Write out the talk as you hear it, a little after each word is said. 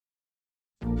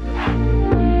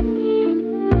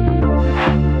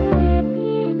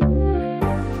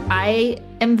I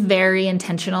am very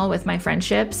intentional with my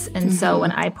friendships. And so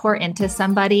when I pour into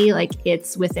somebody, like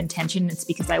it's with intention, it's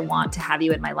because I want to have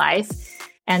you in my life.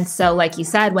 And so like you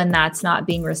said, when that's not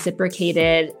being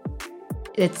reciprocated,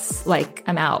 it's like,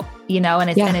 I'm out, and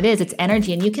it's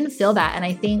energy and you can feel that. And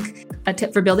I think a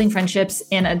tip for building friendships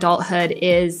in adulthood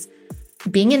is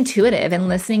being intuitive and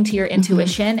listening to your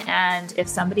intuition. And if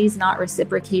somebody's not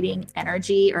reciprocating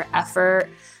energy or effort,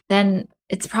 then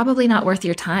it's probably not worth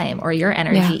your time or your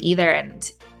energy either.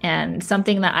 And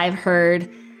something that I've heard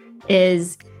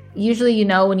is usually,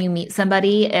 when you meet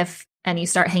somebody, and you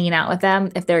start hanging out with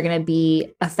them, if they're going to be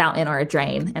a fountain or a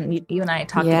drain. And you and I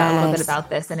talked about a little bit about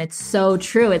this, and it's so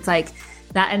true. It's like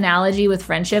that analogy with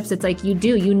friendships. It's like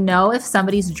you know if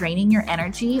somebody's draining your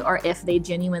energy or if they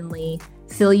genuinely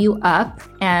fill you up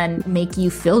and make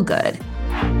you feel good.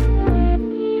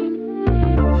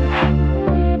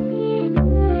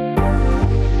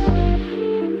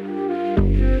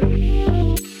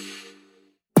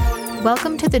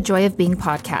 Welcome to the Joy of Being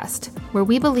podcast, where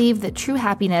we believe that true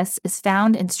happiness is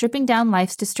found in stripping down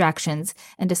life's distractions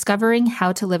and discovering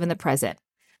how to live in the present.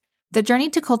 The journey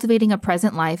to cultivating a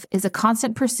present life is a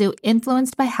constant pursuit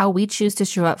influenced by how we choose to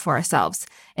show up for ourselves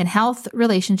in health,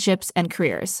 relationships, and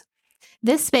careers.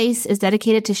 This space is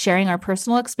dedicated to sharing our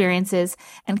personal experiences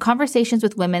and conversations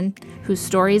with women whose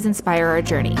stories inspire our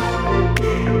journey.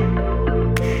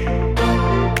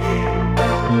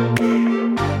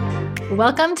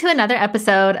 Welcome to another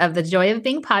episode of the Joy of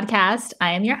Being podcast.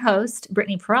 I am your host,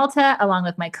 Brittany Peralta, along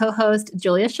with my co-host,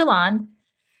 Julia Shalon.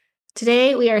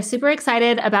 Today, we are super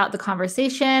excited about the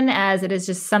conversation as it is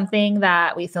just something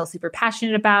that we feel super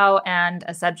passionate about and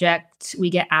a subject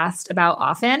we get asked about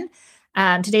often.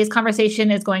 Today's conversation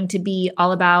is going to be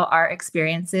all about our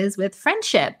experiences with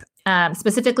friendship,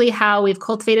 specifically how we've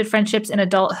cultivated friendships in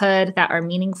adulthood that are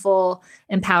meaningful,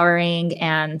 empowering,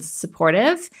 and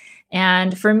supportive.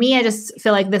 And for me, I just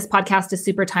feel like this podcast is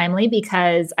super timely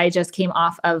because I just came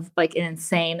off of like an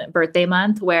insane birthday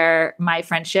month where my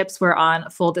friendships were on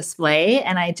full display,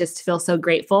 and I just feel so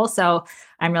grateful. So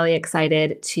I'm really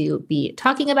excited to be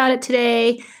talking about it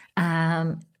today.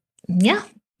 Welcome,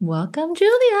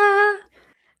 Julia.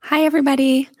 Hi,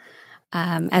 everybody.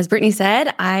 As Brittany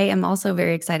said, I am also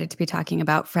very excited to be talking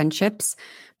about friendships,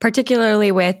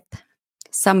 particularly with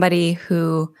somebody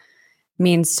who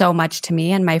means so much to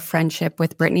me, and my friendship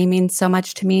with Brittany means so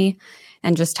much to me,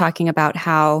 and just talking about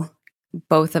how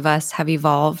both of us have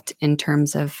evolved in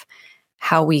terms of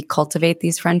how we cultivate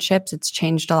these friendships. It's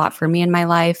changed a lot for me in my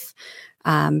life,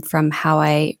 from how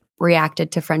I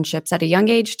reacted to friendships at a young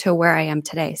age to where I am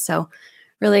today. So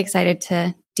really excited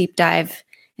to deep dive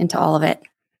into all of it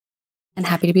and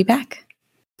happy to be back.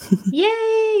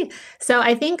 Yay! So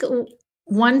I think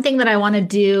one thing that I want to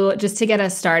do just to get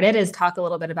us started is talk a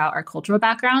little bit about our cultural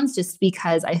backgrounds, just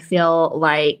because I feel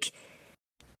like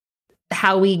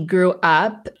how we grew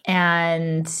up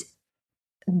and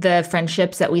the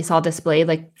friendships that we saw displayed,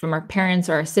 like from our parents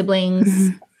or our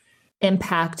siblings,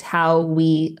 impact how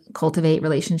we cultivate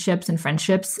relationships and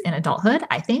friendships in adulthood,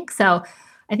 I think. So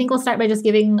I think we'll start by just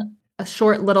giving a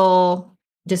short little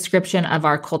description of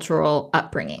our cultural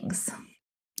upbringings.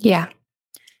 Yeah.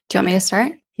 Do you want me to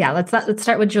start? Yeah, let's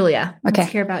start with Julia. Okay.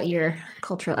 Let's hear about your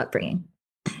cultural upbringing.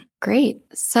 Great.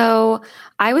 So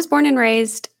I was born and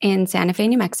raised in Santa Fe,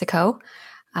 New Mexico.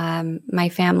 My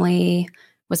family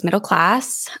was middle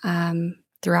class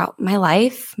throughout my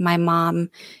life. My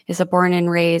mom is a born and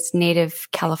raised native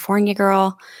California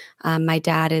girl. My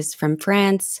dad is from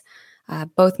France.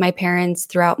 Both my parents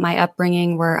throughout my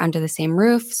upbringing were under the same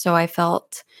roof. So I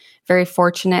felt very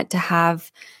fortunate to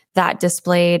have that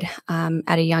displayed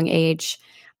at a young age.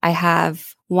 I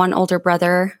have one older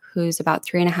brother who's about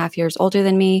 3.5 years older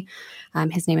than me.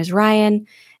 His name is Ryan,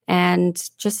 and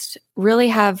just really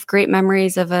have great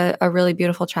memories of a really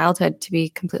beautiful childhood, to be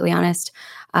completely honest.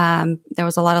 There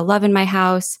was a lot of love in my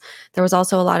house. There was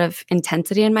also a lot of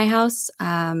intensity in my house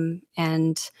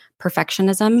and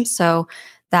perfectionism. So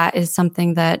that is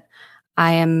something that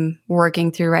I am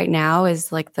working through right now,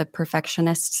 is like the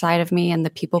perfectionist side of me and the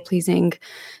people-pleasing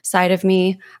side of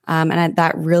me.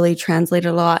 That really translated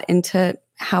a lot into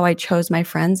how I chose my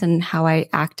friends and how I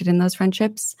acted in those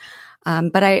friendships.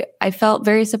 But I felt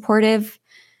very supported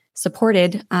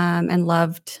and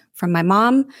loved from my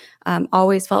mom.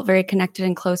 Always felt very connected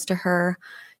and close to her.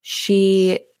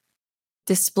 She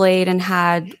displayed and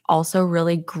had also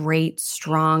really great,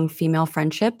 strong female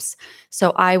friendships.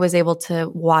 So I was able to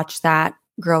watch that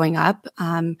growing up.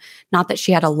 Not that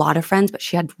she had a lot of friends, but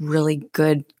she had really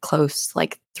good, close,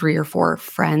 like 3 or 4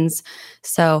 friends.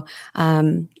 So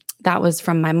that was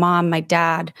from my mom. My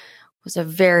dad was a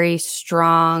very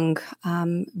strong,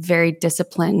 very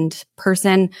disciplined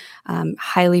person,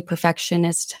 highly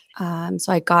perfectionist.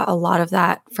 So I got a lot of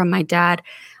that from my dad.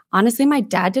 Honestly, my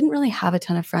dad didn't really have a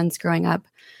ton of friends growing up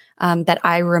that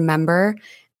I remember.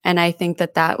 And I think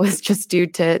that was just due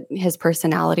to his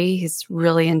personality. He's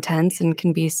really intense and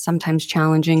can be sometimes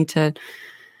challenging to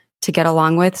get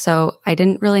along with. So I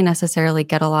didn't really necessarily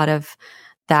get a lot of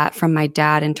that from my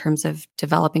dad in terms of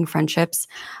developing friendships.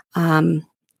 And,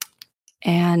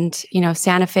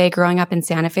 Santa Fe, growing up in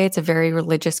Santa Fe, it's a very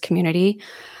religious community.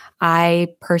 I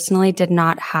personally did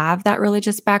not have that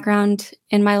religious background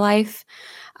in my life.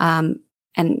 And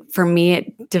for me,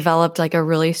 it developed like a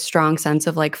really strong sense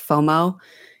of like FOMO,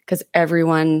 because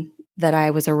everyone that I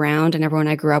was around and everyone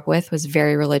I grew up with was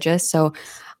very religious. So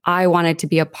I wanted to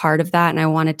be a part of that, and I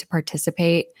wanted to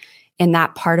participate in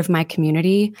that part of my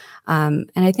community. And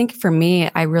I think for me,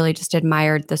 I really just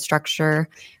admired the structure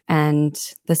and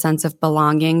the sense of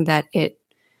belonging that it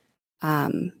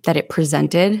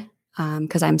presented,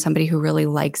 because I'm somebody who really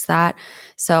likes that.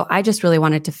 So I just really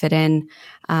wanted to fit in.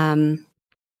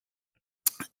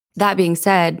 That being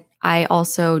said, I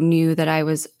also knew that I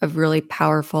was a really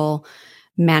powerful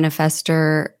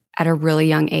manifester at a really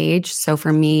young age. So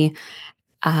for me,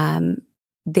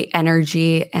 the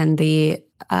energy and the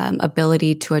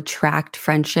ability to attract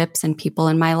friendships and people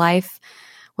in my life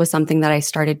was something that I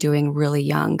started doing really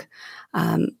young.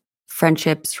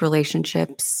 Friendships,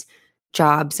 relationships,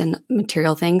 jobs, and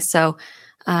material things. So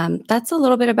that's a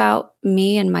little bit about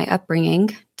me and my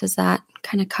upbringing. Does that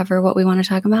kind of cover what we want to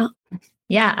talk about?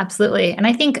 Yeah, absolutely. And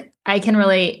I think I can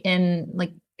relate in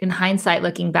hindsight,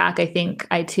 looking back, I think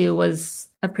I too was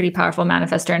a pretty powerful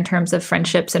manifester in terms of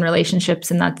friendships and relationships.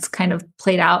 And that's kind of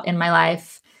played out in my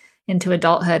life into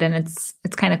adulthood. And it's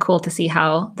kind of cool to see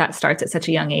how that starts at such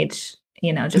a young age,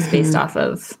 just based off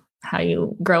of how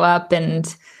you grow up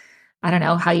and I don't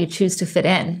know, how you choose to fit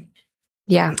in.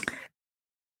 Yeah.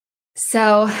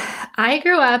 So I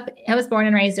was born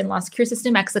and raised in Las Cruces,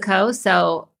 New Mexico.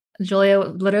 So Julia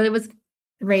literally was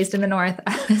raised in the north.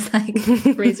 I was like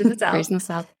raised in the south. Raised in the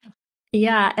south.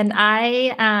 Yeah. And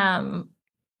I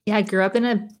grew up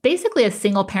in basically a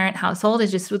single parent household.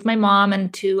 It's just with my mom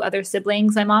and two other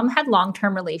siblings. My mom had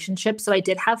long-term relationships, so I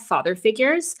did have father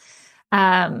figures,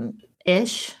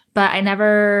 ish, but I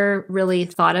never really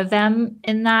thought of them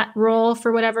in that role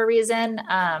for whatever reason.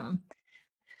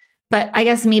 But I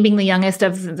guess me being the youngest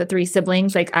of the three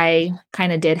siblings, like I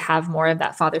kind of did have more of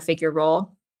that father figure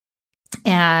role,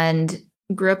 and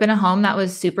grew up in a home that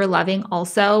was super loving.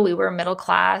 Also, we were middle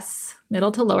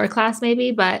to lower class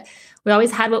maybe, but we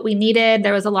always had what we needed.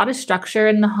 There was a lot of structure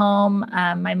in the home.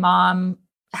 My mom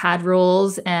had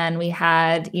rules, and we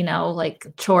had, like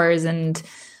chores and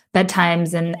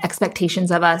bedtimes and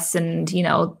expectations of us, and,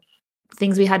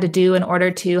 things we had to do in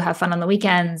order to have fun on the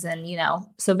weekends. And,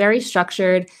 so very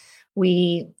structured.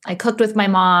 I cooked with my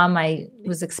mom. I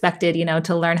was expected,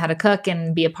 to learn how to cook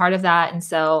and be a part of that. And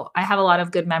so I have a lot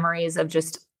of good memories of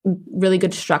just really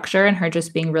good structure and her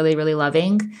just being really, really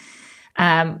loving.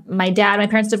 My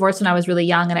parents divorced when I was really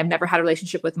young, and I've never had a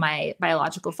relationship with my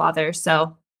biological father.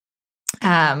 So,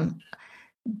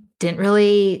 didn't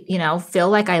really, feel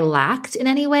like I lacked in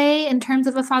any way in terms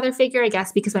of a father figure, I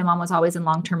guess, because my mom was always in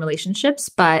long-term relationships,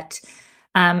 but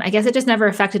I guess it just never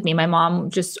affected me. My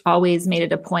mom just always made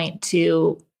it a point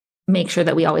to make sure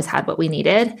that we always had what we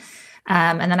needed.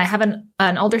 And then I have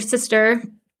an older sister,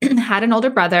 had an older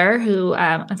brother who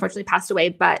unfortunately passed away,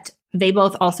 but they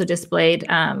both also displayed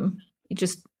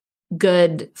just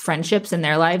good friendships in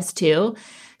their lives too.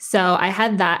 So I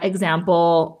had that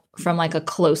example from like a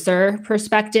closer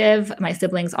perspective. My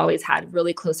siblings always had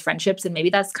really close friendships, and maybe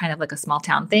that's kind of like a small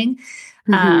town thing.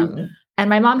 And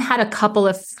my mom had a couple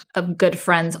of good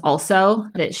friends also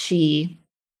that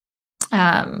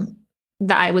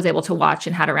that I was able to watch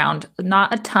and had around.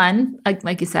 Not a ton,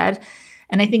 like you said.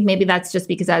 And I think maybe that's just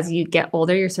because as you get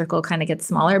older, your circle kind of gets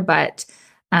smaller, but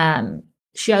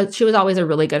she was always a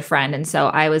really good friend. And so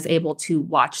I was able to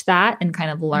watch that and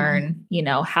kind of learn,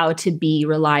 how to be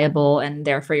reliable and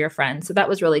there for your friends. So that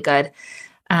was really good.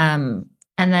 And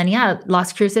then,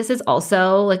 Las Cruces is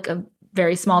also like a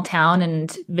very small town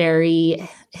and very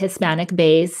Hispanic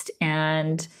based,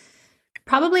 and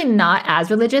probably not as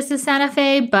religious as Santa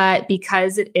Fe, but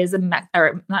because it is not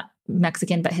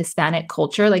Mexican, but Hispanic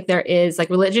culture, like there is like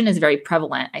religion is very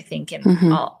prevalent, I think,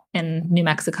 in New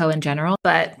Mexico in general.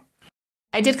 But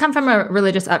I did come from a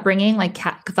religious upbringing, like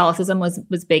Catholicism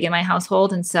was big in my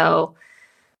household. And so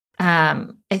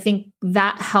I think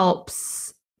that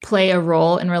helps play a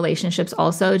role in relationships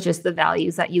also, just the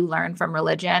values that you learn from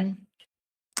religion.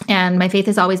 And my faith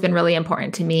has always been really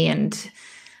important to me. And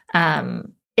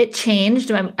it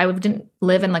changed. I didn't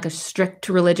live in like a strict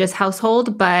religious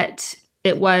household, but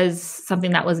it was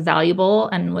something that was valuable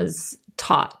and was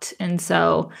taught. And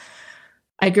so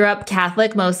I grew up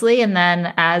Catholic mostly. And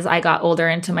then as I got older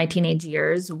into my teenage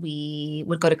years, we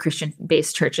would go to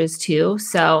Christian-based churches too.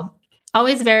 So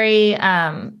always very,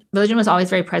 religion was always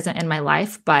very present in my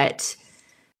life, but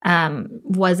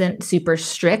wasn't super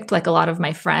strict like a lot of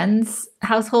my friends'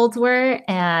 households were.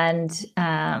 And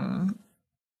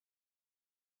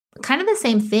kind of the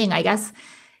same thing, I guess.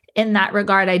 In that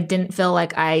regard, I didn't feel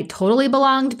like I totally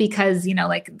belonged because,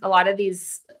 like a lot of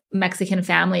these Mexican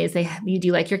families, you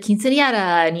do like your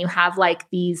quinceañera and you have like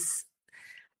these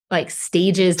like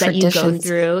stages that you go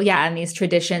through. Yeah. And these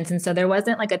traditions. And so there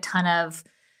wasn't like a ton of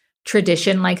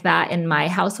tradition like that in my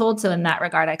household. So in that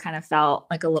regard, I kind of felt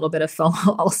like a little bit of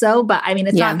FOMO also, but I mean,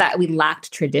 it's not that we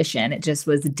lacked tradition. It just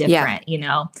was different,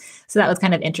 So that was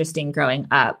kind of interesting growing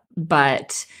up.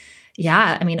 But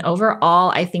yeah, I mean,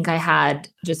 overall, I think I had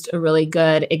just a really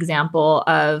good example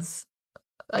of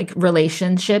like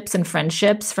relationships and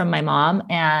friendships from my mom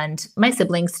and my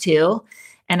siblings too.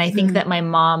 And I think that my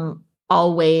mom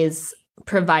always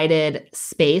provided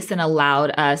space and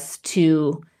allowed us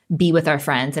to be with our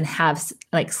friends and have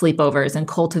like sleepovers and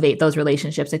cultivate those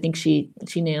relationships. I think she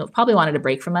knew, probably wanted a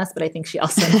break from us, but I think she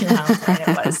also knew how important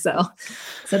it was.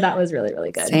 So that was really,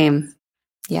 really good. Same.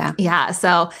 Yeah. Yeah.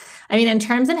 So, I mean, in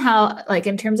terms of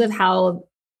how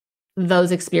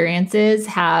those experiences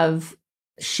have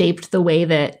shaped the way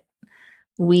that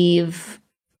we've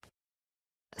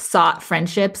sought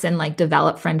friendships and like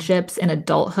developed friendships in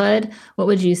adulthood, how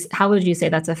would you say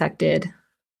that's affected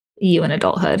you in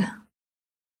adulthood?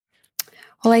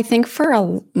 Well, I think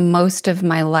for most of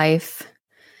my life,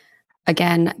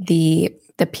 again, the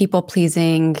people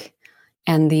pleasing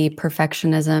and the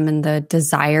perfectionism and the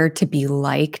desire to be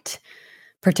liked,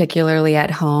 particularly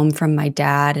at home from my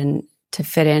dad and to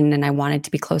fit in. And I wanted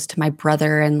to be close to my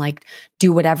brother and like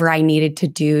do whatever I needed to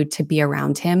do to be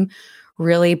around him,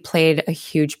 really played a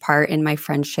huge part in my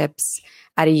friendships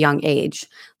at a young age.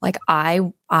 Like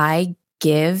I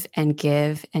give and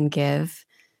give and give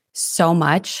so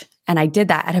much. And I did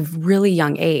that at a really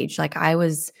young age. Like I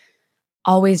was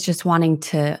always just wanting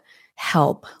to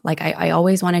help. Like I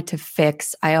always wanted to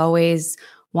fix. I always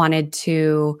wanted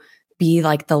to be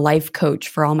like the life coach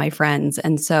for all my friends.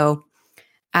 And so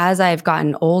as I've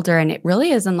gotten older, and it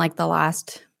really is in like the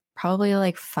last probably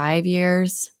like 5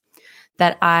 years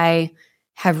that I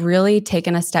have really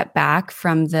taken a step back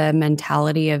from the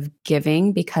mentality of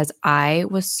giving because I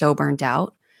was so burnt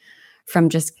out from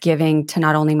just giving to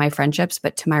not only my friendships,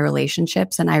 but to my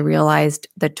relationships. And I realized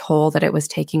the toll that it was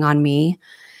taking on me.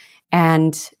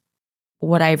 And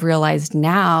what I've realized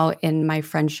now in my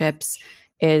friendships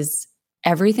is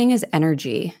everything is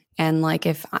energy. And like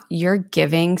if you're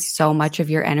giving so much of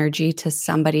your energy to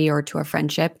somebody or to a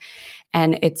friendship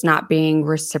and it's not being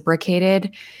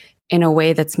reciprocated in a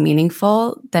way that's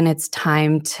meaningful, then it's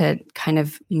time to kind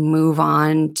of move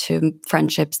on to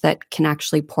friendships that can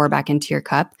actually pour back into your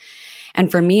cup. And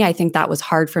for me, I think that was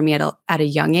hard for me at a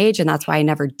young age. And that's why I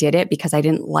never did it, because I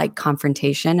didn't like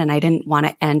confrontation and I didn't want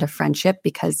to end a friendship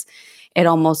because it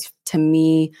almost, to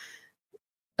me,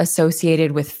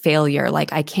 associated with failure.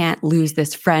 Like I can't lose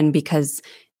this friend because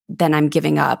then I'm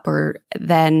giving up or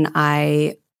then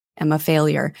I am a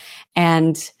failure.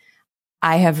 And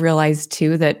I have realized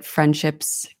too that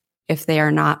friendships, if they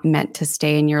are not meant to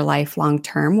stay in your life long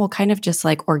term, will kind of just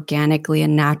like organically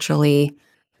and naturally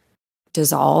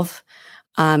dissolve.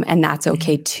 And that's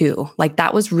okay too. Like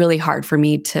that was really hard for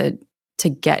me to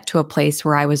get to a place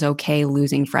where I was okay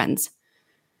losing friends.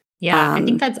 Yeah, I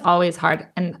think that's always hard.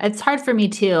 And it's hard for me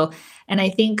too. And I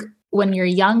think when you're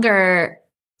younger,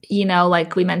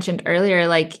 like we mentioned earlier,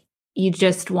 like you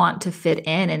just want to fit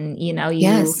in and,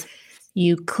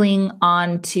 you cling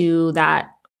on to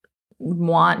that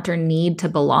want or need to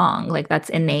belong. Like that's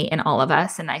innate in all of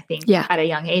us. And I think at a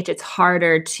young age, it's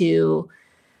harder to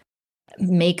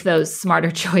make those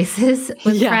smarter choices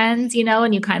with friends,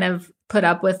 and you kind of put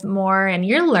up with more and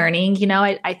you're learning,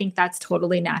 I think that's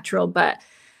totally natural. But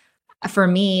for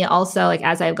me also, like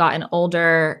as I've gotten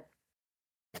older,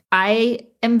 I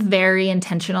am very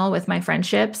intentional with my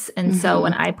friendships. And so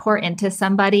when I pour into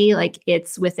somebody, like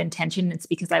it's with intention, it's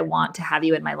because I want to have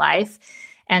you in my life.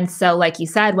 And so like you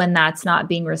said, when that's not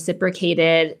being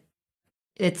reciprocated,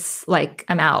 it's like,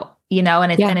 I'm out,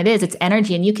 and it's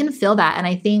energy and you can feel that. And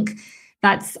I think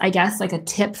that's, I guess, like a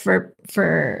tip for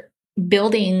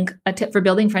building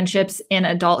friendships in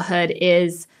adulthood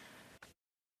is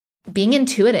being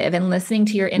intuitive and listening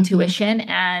to your intuition.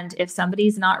 And if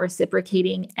somebody's not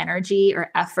reciprocating energy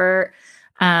or effort,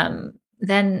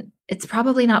 then it's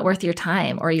probably not worth your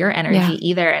time or your energy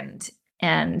either.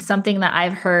 And something that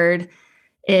I've heard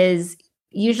is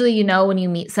usually, when you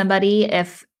meet somebody,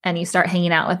 and you start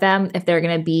hanging out with them, if they're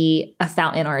going to be a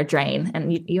fountain or a drain.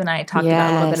 And you and I talked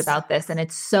about a little bit about this, and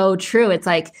it's so true. It's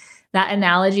like that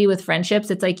analogy with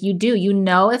friendships. It's like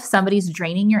if somebody's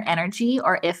draining your energy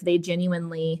or if they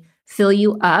genuinely fill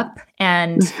you up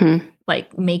and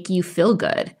like make you feel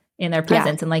good in their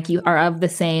presence, and like you are of the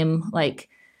same like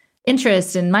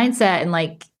interest and mindset, and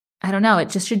like, I don't know, it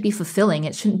just should be fulfilling.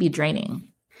 It shouldn't be draining.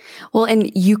 Well,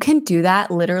 and you can do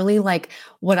that literally. Like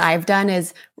what I've done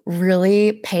is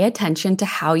really pay attention to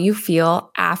how you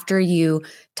feel after you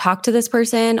talk to this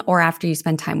person or after you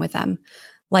spend time with them.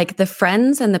 Like the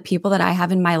friends and the people that I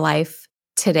have in my life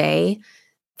today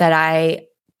that I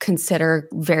consider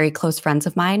very close friends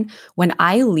of mine, when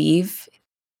I leave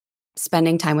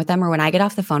spending time with them or when I get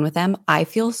off the phone with them, I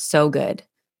feel so good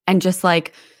and just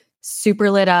like super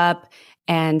lit up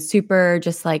and super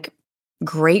just like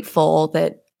grateful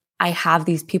that I have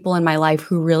these people in my life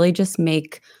who really just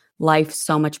make life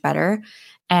so much better.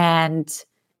 And,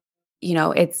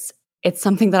 it's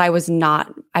something that I was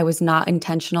not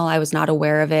intentional. I was not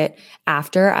aware of it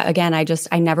after. Again,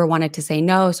 I never wanted to say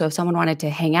no. So if someone wanted to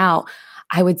hang out,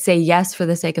 I would say yes for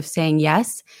the sake of saying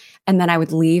yes. And then I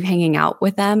would leave hanging out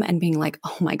with them and being like,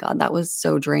 oh my God, that was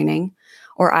so draining.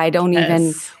 Or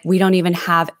we don't even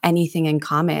have anything in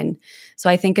common. So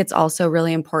I think it's also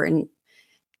really important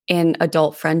in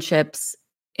adult friendships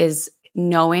is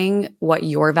knowing what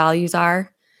your values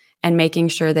are and making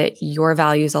sure that your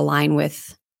values align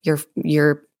with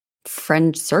your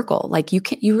friend circle. Like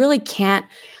you really can't,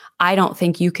 I don't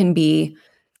think you can be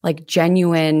like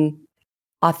genuine,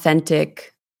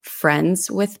 authentic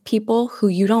friends with people who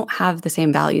you don't have the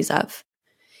same values of.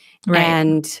 Right.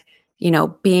 And,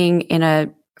 being in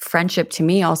a friendship to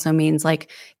me also means like,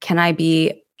 can I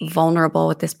be vulnerable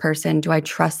with this person? Do I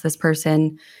trust this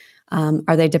person?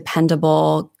 Are they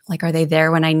dependable? Like, are they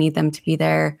there when I need them to be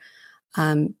there?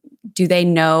 Do they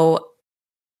know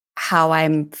how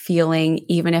I'm feeling,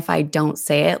 even if I don't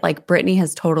say it? Like Brittany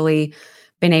has totally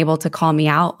been able to call me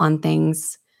out on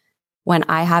things when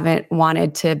I haven't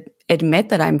wanted to admit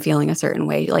that I'm feeling a certain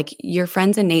way. Like your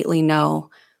friends innately know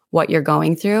what you're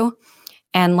going through,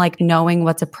 and like knowing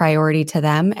what's a priority to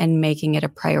them and making it a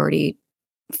priority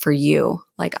for you.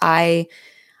 Like I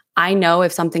know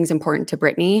if something's important to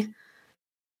Brittany,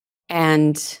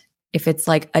 and if it's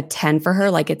like a 10 for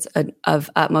her, like it's of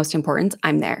utmost importance,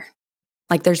 I'm there.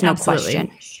 Like there's no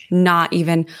question. Not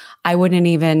even, I wouldn't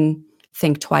even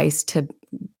think twice to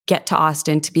get to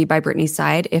Austin to be by Brittany's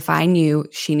side if I knew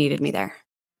she needed me there.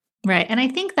 Right. And I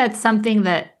think that's something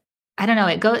that, I don't know,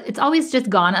 it's always just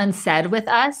gone unsaid with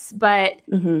us. But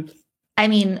I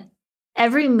mean,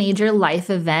 every major life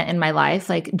event in my life,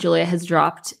 like Julia has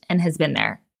dropped and has been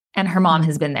there, and her mom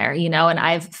has been there, and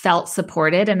I've felt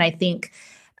supported. And I think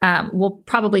we'll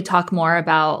probably talk more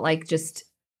about like just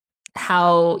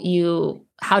how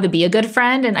to be a good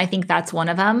friend. And I think that's one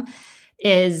of them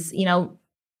is,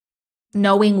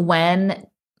 knowing when,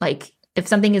 like if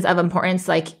something is of importance,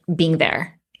 like being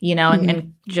there,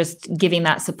 and just giving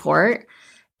that support.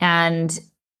 And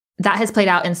that has played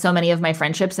out in so many of my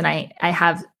friendships. And I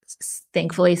have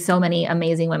thankfully so many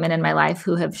amazing women in my life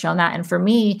who have shown that. And for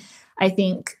me, I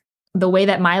think the way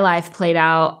that my life played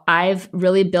out, I've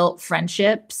really built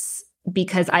friendships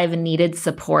because I've needed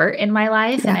support in my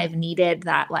life. And I've needed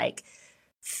that like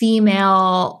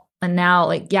female, and now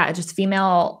like, just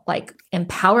female like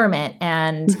empowerment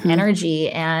and energy.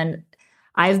 And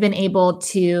I've been able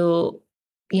to,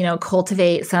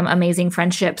 cultivate some amazing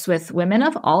friendships with women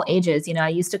of all ages. I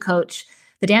used to coach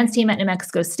the dance team at New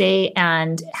Mexico State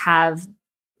and have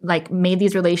like made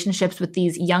these relationships with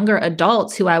these younger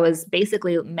adults who I was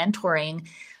basically mentoring.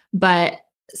 But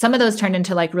some of those turned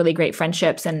into like really great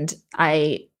friendships. And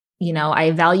I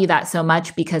value that so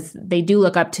much because they do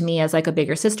look up to me as like a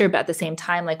bigger sister, but at the same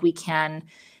time, like we can,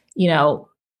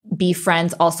 be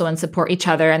friends also and support each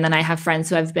other. And then I have friends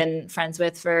who I've been friends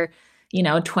with for,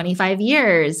 25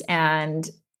 years, and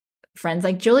friends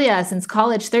like Julia since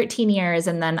college, 13 years.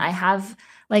 And then I have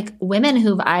like women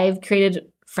who I've created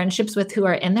friendships with who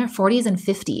are in their 40s and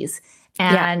 50s.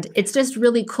 And it's just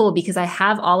really cool because I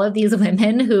have all of these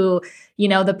women who,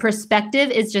 the perspective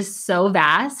is just so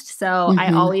vast. So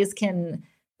I always can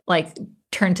like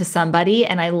turn to somebody,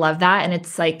 and I love that. And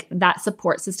it's like that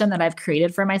support system that I've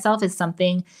created for myself is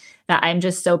something that I'm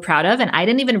just so proud of. And I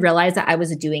didn't even realize that I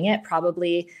was doing it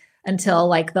probably until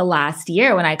like the last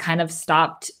year when I kind of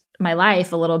stopped my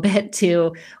life a little bit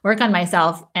to work on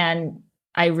myself. And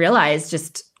I realized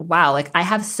just, wow, like I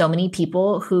have so many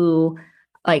people who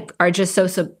like are just so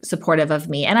supportive of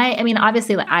me. And I mean,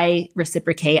 obviously like I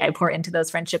reciprocate, I pour into those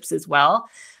friendships as well.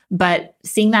 But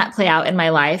seeing that play out in my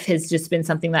life has just been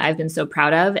something that I've been so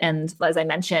proud of. And as I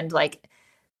mentioned, like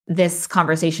this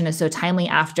conversation is so timely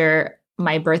after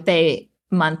my birthday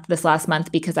month this last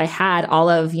month, because I had all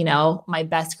of, my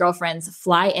best girlfriends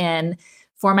fly in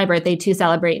for my birthday to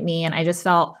celebrate me. And I just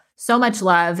felt so much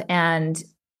love. And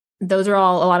those are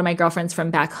all a lot of my girlfriends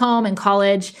from back home in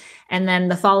college. And then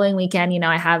the following weekend,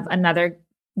 I have another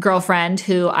girlfriend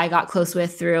who I got close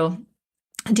with through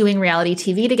doing reality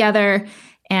TV together.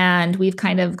 And we've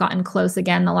kind of gotten close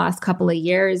again the last couple of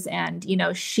years. And,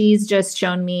 she's just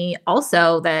shown me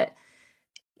also that,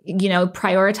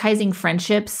 prioritizing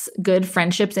friendships, good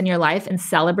friendships in your life and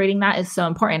celebrating that is so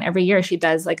important. Every year she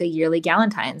does like a yearly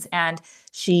Galentine's, and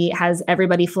she has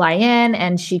everybody fly in,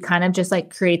 and she kind of just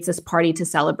like creates this party to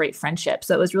celebrate friendship.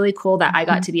 So it was really cool that I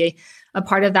got to be a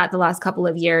part of that the last couple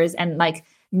of years and like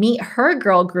meet her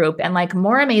girl group and like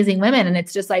more amazing women. And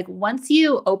it's just like, once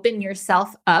you open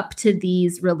yourself up to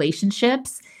these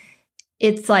relationships,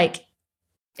 it's like,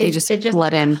 it just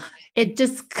flood in. It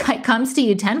just comes to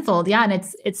you tenfold. Yeah. And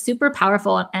it's super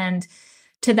powerful. And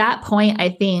to that point,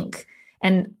 I think,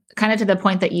 and kind of to the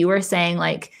point that you were saying,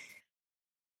 like,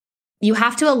 you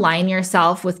have to align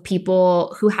yourself with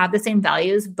people who have the same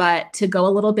values, but to go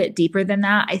a little bit deeper than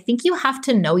that, I think you have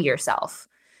to know yourself,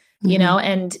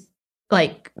 and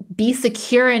like be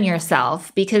secure in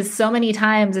yourself, because so many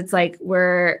times it's like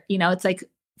it's like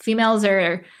females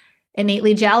are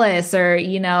innately jealous or,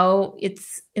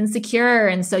 it's insecure.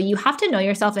 And so you have to know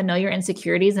yourself and know your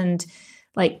insecurities and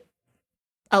like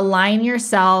align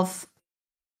yourself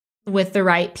with the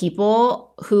right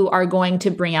people who are going to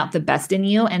bring out the best in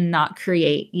you and not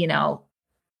create,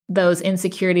 those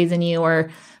insecurities in you or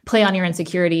play on your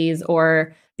insecurities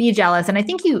or be jealous. And I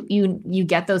think you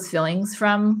get those feelings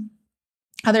from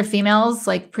other females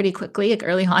like pretty quickly, like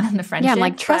early on in the friendship. Yeah, I'm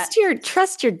like trust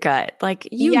your gut. Like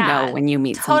know when you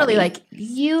meet totally somebody. Like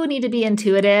you need to be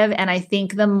intuitive. And I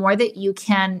think the more that you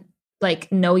can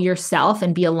like know yourself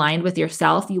and be aligned with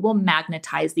yourself, you will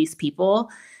magnetize these people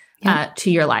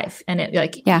to your life. And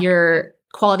it your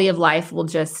quality of life will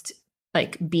just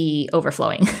like be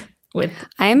overflowing with.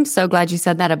 I am so glad you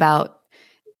said that about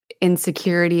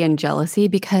insecurity and jealousy,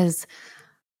 because,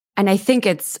 and I think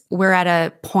we're at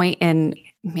a point in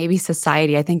maybe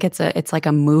society, I think it's like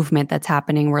a movement that's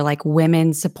happening where like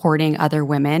women supporting other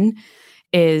women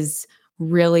is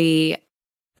really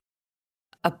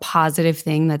a positive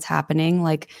thing that's happening.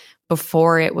 Like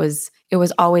before it was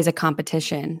always a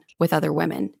competition with other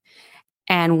women.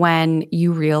 And when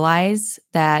you realize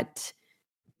that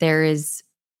there is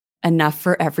enough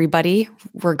for everybody,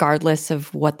 regardless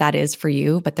of what that is for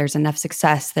you, but there's enough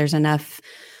success, there's enough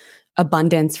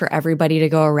abundance for everybody to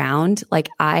go around. Like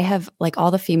I have, like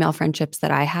all the female friendships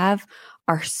that I have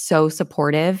are so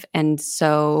supportive and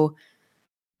so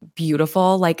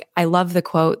beautiful. Like I love the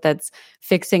quote that's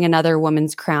fixing another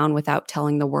woman's crown without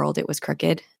telling the world it was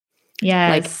crooked.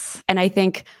 Yes. Like, and I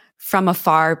think from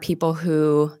afar, people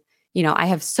who, I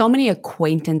have so many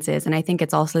acquaintances, and I think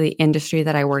it's also the industry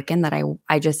that I work in that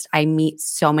I meet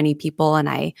so many people,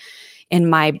 and in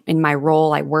my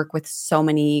role, I work with so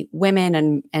many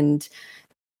women, and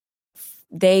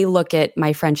they look at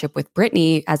my friendship with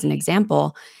Brittany as an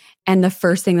example, and the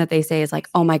first thing that they say is like,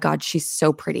 "Oh my God, she's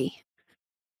so pretty."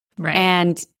 Right.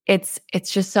 And it's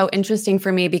just so interesting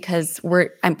for me because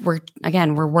we're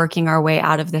working our way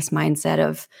out of this mindset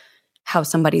of how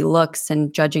somebody looks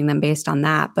and judging them based on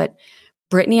that. But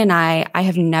Brittany and I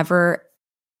have never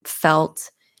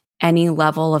felt any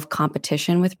level of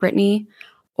competition with Brittany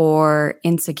or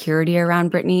insecurity around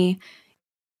Brittany,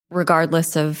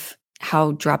 regardless of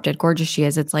how drop dead gorgeous she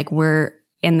is. It's like we're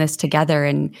in this together,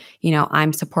 and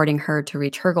I'm supporting her to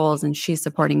reach her goals and she's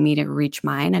supporting me to reach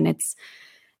mine. And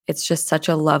it's just such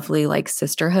a lovely like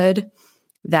sisterhood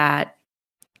that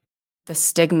the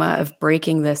stigma of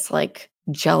breaking this like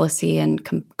jealousy and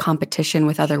competition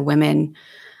with other women,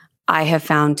 I have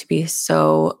found to be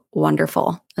so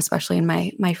wonderful, especially in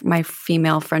my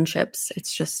female friendships.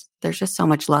 It's just, there's just so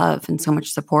much love and so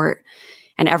much support,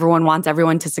 and everyone wants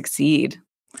everyone to succeed.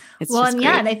 It's well, just and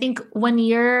great. yeah, and I think when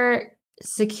you're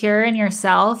secure in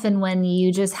yourself and when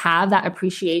you just have that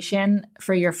appreciation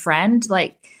for your friend,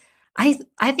 like I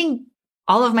think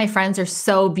all of my friends are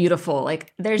so beautiful.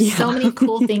 Like there's so many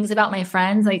cool things about my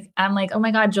friends. Like I'm like, oh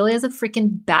my God, Julia's a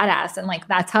freaking badass. And like,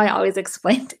 that's how I always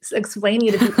explain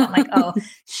you to people. I'm like, oh,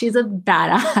 she's a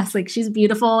badass. Like she's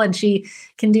beautiful and she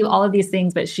can do all of these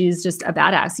things, but she's just a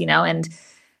badass, and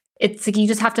it's like, you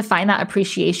just have to find that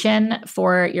appreciation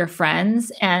for your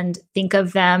friends and think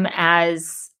of them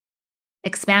as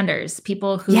expanders,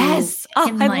 people who Yes. Oh,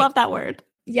 can I love that word.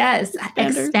 Yes,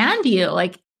 Expanders. expand you,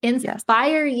 like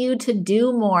inspire you to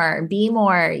do more, be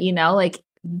more, like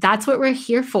that's what we're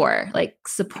here for, like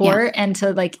support and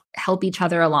to like help each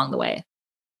other along the way.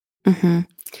 Mm-hmm.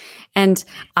 And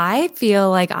I feel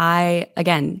like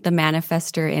again, the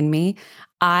manifester in me,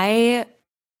 I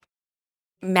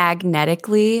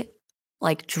magnetically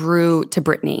like drew to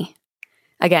Brittany.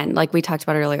 Again, like we talked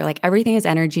about earlier, like everything is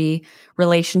energy.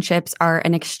 Relationships are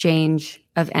an exchange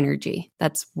of energy.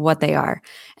 That's what they are.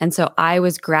 And so I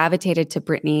was gravitated to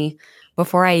Brittany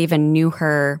before I even knew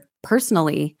her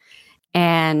personally.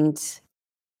 And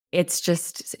it's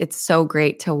so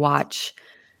great to watch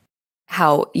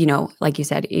how, like you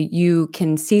said, you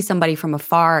can see somebody from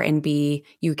afar and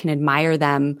you can admire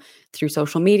them through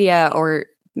social media or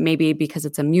maybe because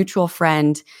it's a mutual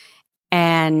friend,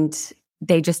 and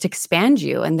they just expand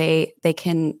you, and they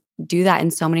can do that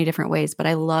in so many different ways. But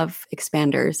I love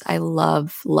expanders. I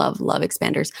love, love, love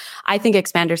expanders. I think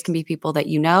expanders can be people that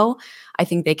you know. I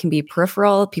think they can be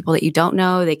peripheral, people that you don't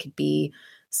know. They could be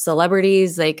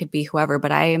celebrities. They could be whoever,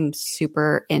 but I am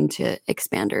super into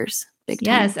expanders. Big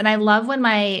time. Yes. And I love when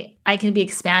I can be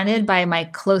expanded by my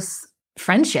close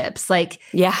friendships. Like,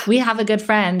 we have a good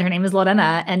friend, her name is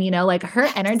Lorena, and like her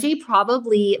energy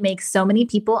probably makes so many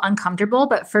people uncomfortable.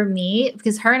 But for me,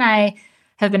 because her and I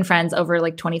have been friends over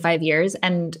like 25 years,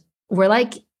 and we're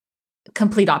like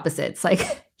complete opposites.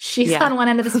 Like she's on one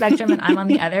end of the spectrum and I'm on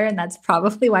the other. And that's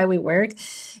probably why we work,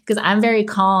 because I'm very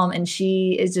calm and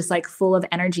she is just like full of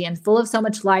energy and full of so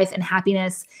much life and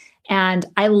happiness. And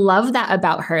I love that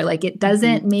about her. Like it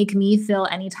doesn't make me feel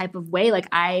any type of way. Like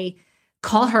I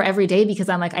call her every day because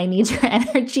I'm like, I need your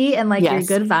energy and like your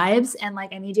good vibes. And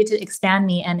like, I need you to expand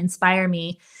me and inspire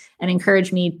me and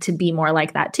encourage me to be more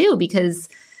like that too. Because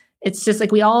it's just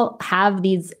like, we all have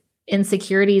these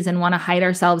insecurities and want to hide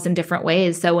ourselves in different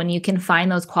ways. So when you can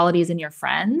find those qualities in your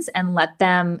friends and let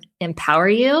them empower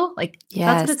you, like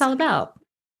that's what it's all about.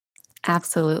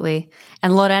 Absolutely.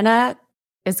 And Lorena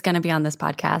is going to be on this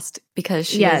podcast because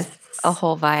she is a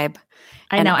whole vibe.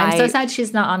 I know. I'm so sad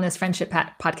she's not on this friendship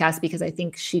podcast because I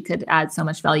think she could add so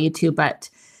much value too, but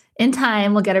in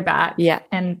time we'll get her back. Yeah.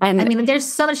 And I mean, there's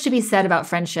so much to be said about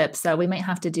friendship. So we might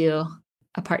have to do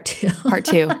a part two.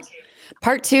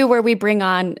 Part two, where we bring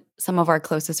on some of our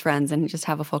closest friends and just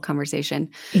have a full conversation.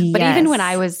 But even when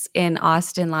I was in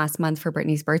Austin last month for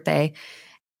Brittany's birthday,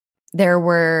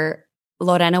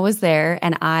 Lorena was there,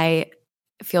 and I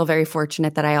feel very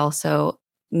fortunate that I also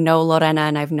know Lorena,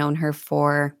 and I've known her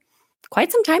for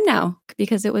quite some time now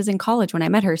because it was in college when I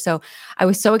met her. So I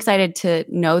was so excited to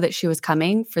know that she was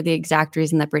coming for the exact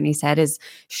reason that Brittany said, is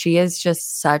she is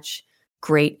just such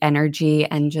great energy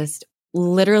and just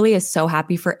literally is so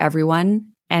happy for everyone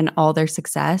and all their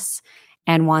success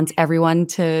and wants everyone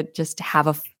to just have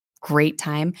a great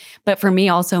time. But for me,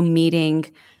 also meeting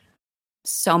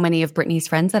so many of Brittany's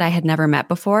friends that I had never met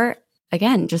before,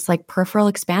 again, just like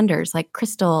peripheral expanders like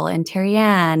Crystal and Terry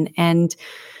Ann and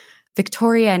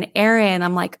Victoria and Erin.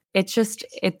 I'm like, it's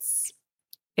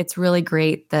really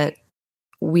great that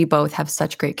we both have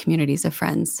such great communities of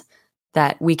friends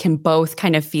that we can both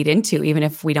kind of feed into, even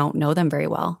if we don't know them very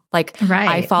well. Like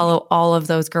I follow all of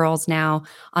those girls now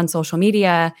on social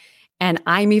media, and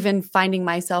I'm even finding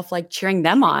myself like cheering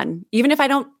them on, even if I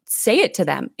don't say it to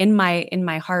them. In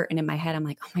my heart and in my head, I'm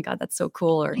like, oh my God, that's so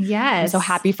cool. Or I'm so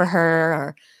happy for her.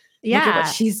 Or look at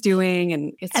what she's doing.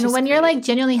 And when you're like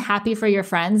genuinely happy for your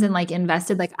friends and like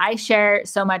invested, like I share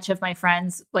so much of my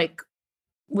friends, like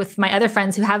with my other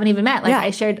friends who haven't even met. Like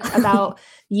I shared about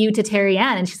you to Terry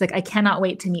Ann, and she's like, I cannot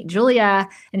wait to meet Julia.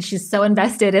 And she's so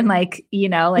invested in like,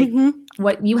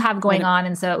 what you have going on.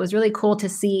 And so it was really cool to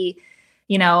see,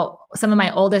 some of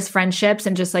my oldest friendships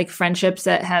and just like friendships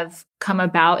that have come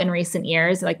about in recent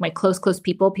years, like my close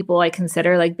people I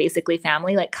consider like basically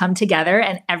family, like come together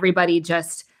and everybody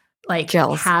just like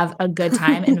have a good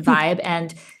time and vibe.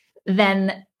 And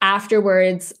then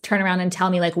afterwards turn around and tell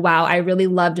me like, wow, I really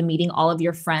loved meeting all of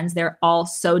your friends. They're all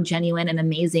so genuine and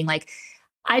amazing. Like,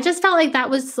 I just felt like that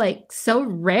was like so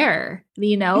rare,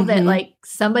 that like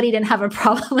somebody didn't have a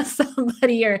problem with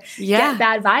somebody or get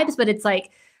bad vibes. But it's like,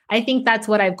 I think that's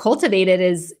what I've cultivated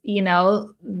is,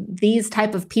 these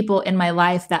type of people in my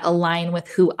life that align with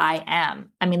who I am.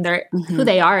 I mean, they're who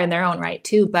they are in their own right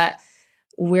too, but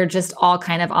we're just all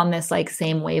kind of on this like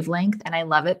same wavelength. And I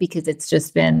love it because it's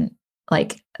just been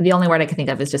like, the only word I can think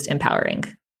of is just empowering.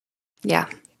 Yeah.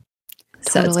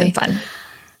 So It's been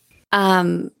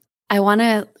fun. I want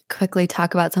to quickly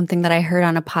talk about something that I heard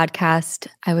on a podcast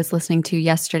I was listening to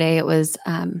yesterday. It was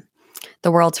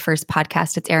the world's first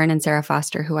podcast. It's Aaron and Sarah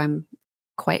Foster, who I'm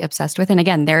quite obsessed with. And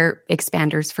again, they're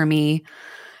expanders for me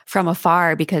from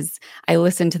afar because I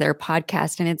listen to their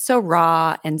podcast and it's so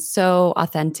raw and so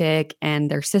authentic, and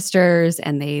they're sisters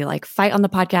and they like fight on the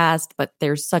podcast, but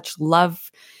there's such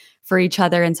love for each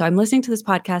other. And so I'm listening to this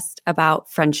podcast about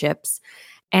friendships,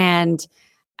 and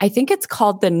I think it's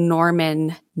called the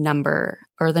Norman number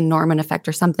or the Norman effect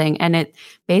or something. And it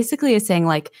basically is saying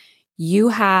like, you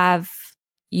have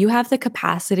the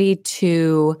capacity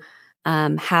to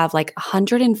have like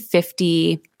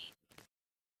 150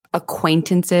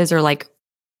 acquaintances or like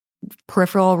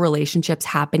peripheral relationships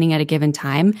happening at a given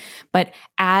time. But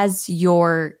as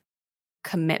your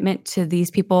commitment to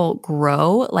these people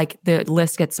grow, like the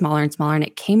list gets smaller and smaller. And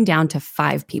it came down to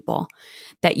 5 people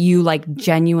that you like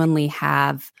genuinely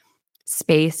have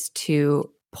space to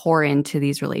pour into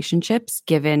these relationships,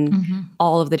 given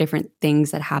all of the different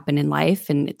things that happen in life,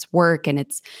 and it's work and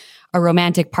it's a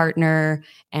romantic partner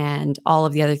and all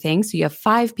of the other things. So you have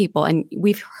 5 people, and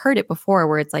we've heard it before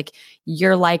where it's like,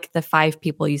 you're like the 5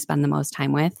 people you spend the most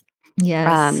time with.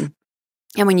 Yes.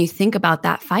 And when you think about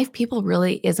that, 5 people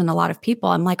really isn't a lot of people.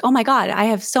 I'm like, oh my God, I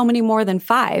have so many more than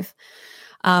 5.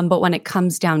 But when it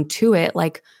comes down to it,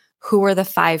 like, who are the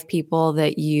 5 people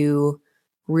that you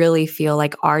really feel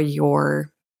like are your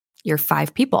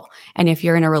 5 people? And if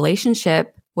you're in a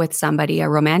relationship with somebody, a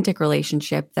romantic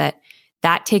relationship, that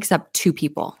takes up 2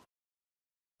 people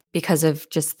because of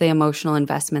just the emotional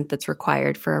investment that's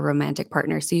required for a romantic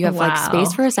partner. So you have like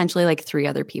space for essentially like 3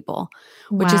 other people,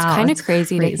 which is kind of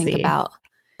crazy to think about.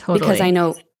 Totally. Because I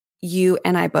know you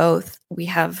and I both, we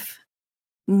have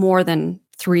more than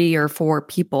 3 or 4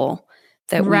 people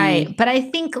that right. But I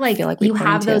think like you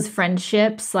have those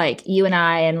friendships, like you and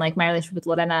I, and like my relationship with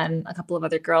Lorena and a couple of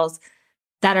other girls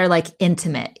that are like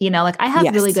intimate, you know, like I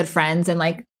have really good friends and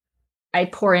like I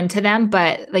pour into them,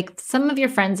 but like some of your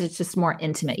friends, it's just more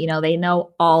intimate. You know, they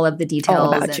know all of the details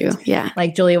all about you. Yeah.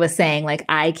 Like Julia was saying, like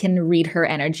I can read her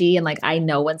energy and like I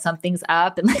know when something's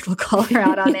up and like we'll call her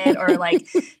out on it or like,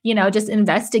 you know, just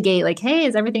investigate like, hey,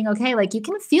 is everything okay? Like you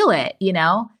can feel it, you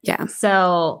know? Yeah.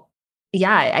 So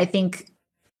yeah, I think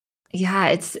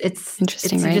it's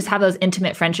interesting, to just have those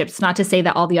intimate friendships. Not to say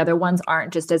that all the other ones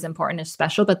aren't just as important or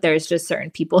special, but there's just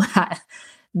certain people that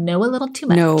know a little too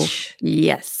much. No.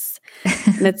 Yes.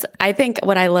 And I think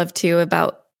what I love too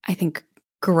about, I think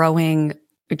growing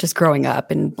up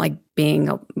and like being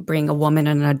a woman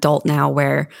and an adult now,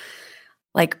 where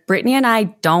like Brittany and I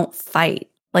don't fight.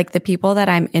 Like the people that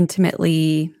I'm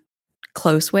intimately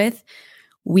close with,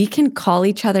 we can call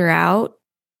each other out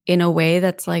in a way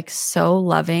that's like so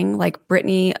loving. Like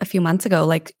Brittany a few months ago,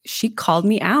 like she called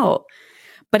me out,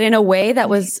 but in a way that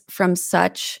was from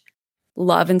such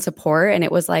love and support. And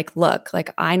it was like, look,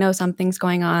 like I know something's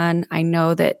going on. I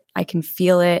know that I can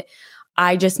feel it.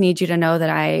 I just need you to know that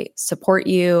I support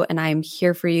you and I'm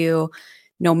here for you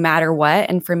no matter what.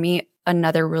 And for me,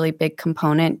 another really big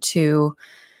component to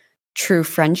true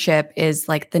friendship is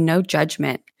like the no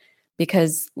judgment,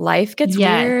 because life gets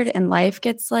weird and life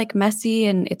gets like messy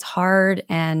and it's hard.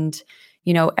 And,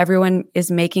 you know, everyone is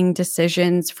making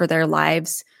decisions for their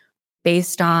lives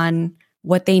based on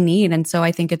what they need. And so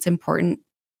I think it's important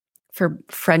for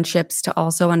friendships to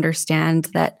also understand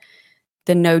that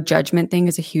the no judgment thing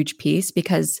is a huge piece,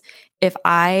 because if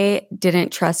I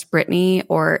didn't trust Brittany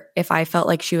or if I felt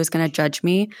like she was going to judge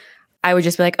me, I would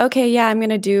just be like, okay, yeah, I'm going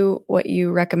to do what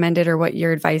you recommended or what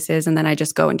your advice is. And then I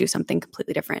just go and do something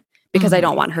completely different because I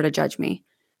don't want her to judge me.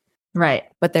 Right.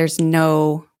 But there's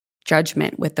no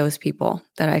judgment with those people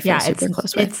that I feel super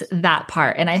close with. It's that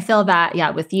part. And I feel that,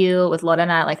 with you, with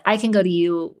Lorena, like I can go to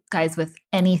you guys with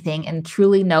anything and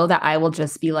truly know that I will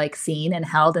just be like seen and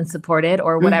held and supported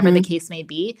or whatever the case may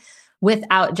be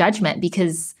without judgment,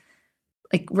 because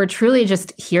like we're truly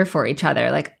just here for each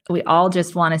other. Like we all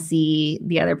just want to see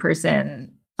the other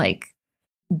person like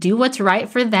do what's right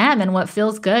for them and what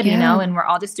feels good, you know, and we're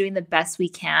all just doing the best we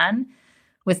can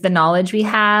with the knowledge we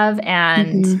have.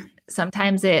 And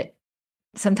sometimes you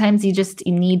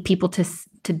need people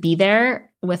to be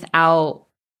there without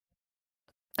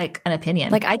like an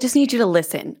opinion. Like, I just need you to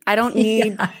listen. I don't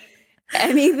need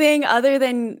anything other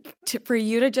than for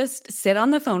you to just sit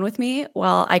on the phone with me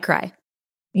while I cry.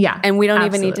 Yeah. And we don't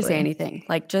even need to say anything.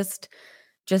 Like just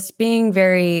being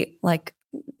very like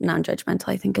non-judgmental,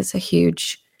 I think is a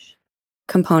huge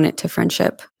component to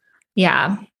friendship.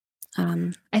 Yeah.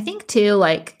 I think too,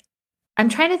 like, I'm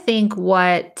trying to think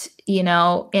what, you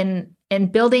know, in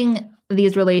building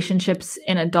these relationships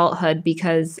in adulthood,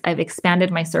 because I've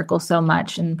expanded my circle so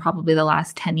much in probably the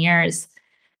last 10 years,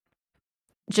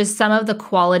 just some of the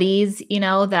qualities, you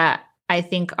know, that I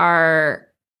think that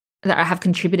have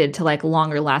contributed to like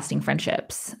longer lasting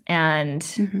friendships.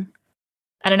 And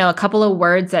I don't know, a couple of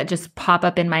words that just pop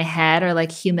up in my head are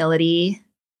like humility,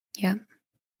 Yeah.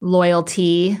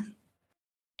 loyalty,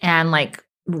 and like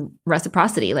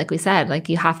reciprocity. Like we said, like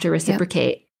you have to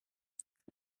reciprocate.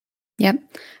 Yep.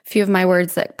 A few of my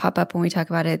words that pop up when we talk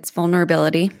about it, it's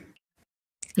vulnerability.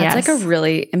 That's like a Yes.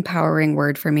 really empowering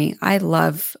word for me. I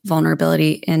love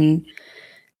vulnerability in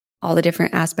all the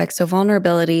different aspects. So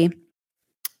vulnerability,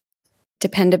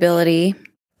 dependability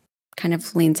kind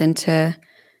of leans into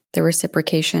the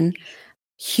reciprocation,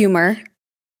 humor,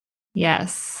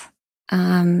 Yes.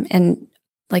 and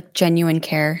like genuine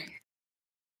care.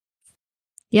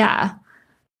 Yeah.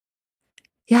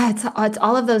 Yeah, it's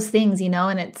all of those things,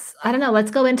 and it's, I don't know,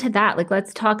 let's go into that. Like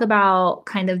let's talk about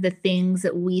kind of the things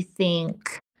that we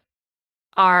think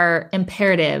are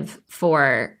imperative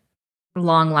for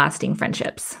long-lasting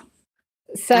friendships.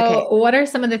 So, Okay. what are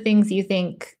some of the things you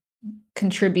think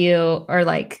contribute or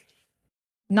like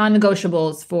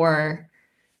non-negotiables for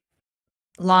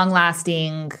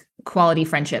long-lasting quality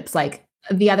friendships? Like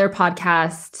the other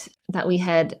podcast that we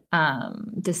had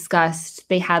discussed,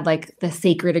 they had like the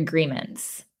sacred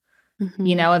agreements,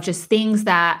 of just things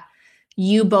that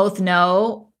you both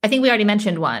know. I think we already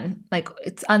mentioned one. Like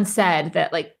it's unsaid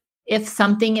that like if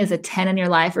something is a 10 in your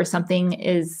life or something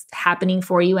is happening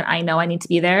for you and I know I need to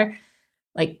be there,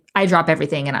 like I drop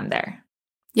everything and I'm there.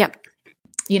 Yep.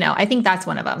 I think that's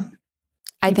one of them.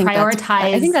 I think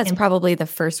prioritize that's probably the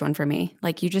first one for me.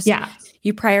 Like you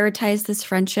you prioritize this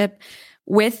friendship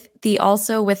with the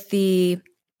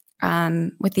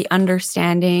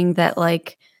understanding that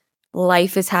like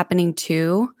life is happening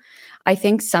too. I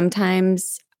think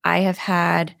sometimes I have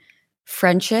had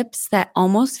friendships that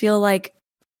almost feel like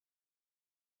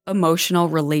emotional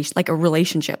relation, like a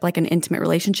relationship, like an intimate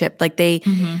relationship. Like they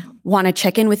want to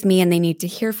check in with me and they need to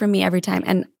hear from me every time.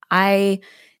 And I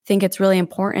think it's really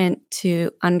important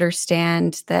to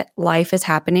understand that life is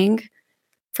happening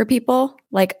for people.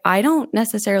 Like I don't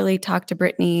necessarily talk to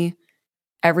Brittany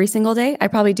every single day. I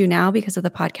probably do now because of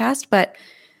the podcast, but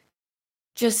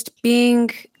just being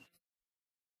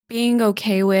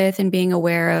okay with and being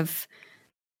aware of,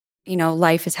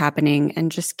 life is happening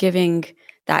and just giving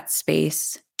that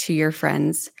space to your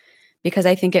friends, because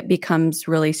I think it becomes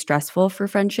really stressful for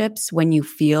friendships when you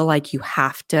feel like you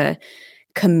have to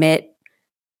commit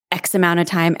X amount of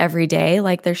time every day.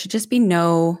 Like there should just be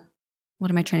what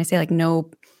am I trying to say? Like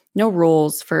no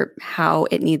rules for how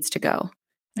it needs to go.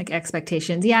 Like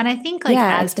expectations. Yeah. And I think like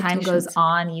as time goes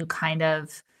on, you kind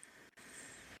of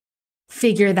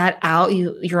figure that out,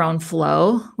 your own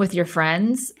flow with your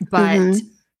friends. But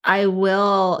I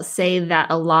will say that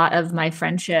a lot of my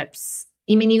friendships,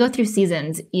 I mean, you go through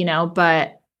seasons,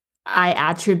 but I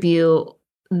attribute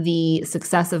the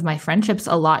success of my friendships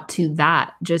a lot to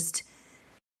that. Just,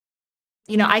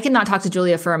 I can not talk to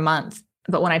Julia for a month,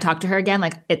 but when I talk to her again,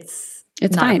 like it's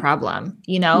not fine. A problem,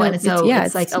 No, and so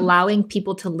it's like allowing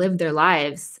people to live their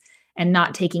lives and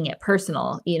not taking it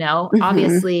personal,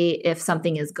 Obviously, if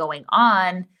something is going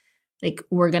on, like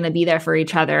we're going to be there for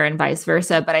each other and vice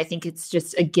versa. But I think it's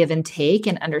just a give and take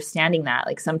and understanding that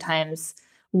like sometimes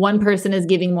one person is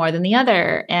giving more than the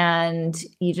other and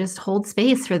you just hold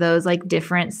space for those like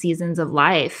different seasons of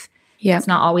life. Yeah. It's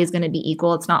not always going to be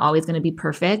equal. It's not always going to be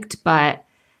perfect. But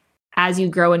as you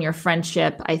grow in your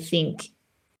friendship, I think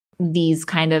these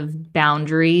kind of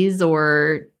boundaries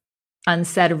or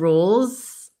unsaid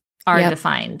rules are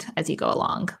defined as you go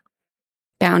along.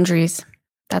 Boundaries.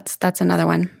 That's another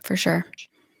one for sure.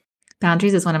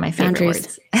 Boundaries is one of my favorite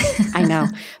words. I know.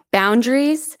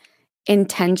 Boundaries,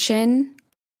 intention,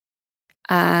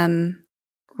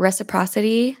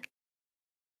 reciprocity,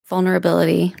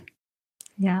 vulnerability.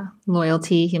 Yeah.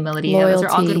 Loyalty, humility. Yeah, those are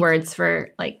all good words for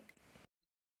like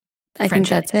I think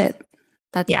that's it.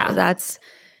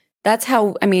 That's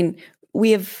how, I mean,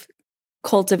 we have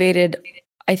cultivated,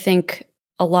 I think,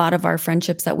 a lot of our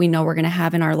friendships that we know we're going to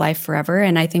have in our life forever.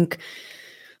 And I think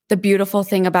the beautiful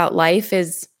thing about life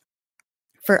is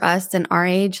for us and our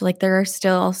age, like there are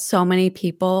still so many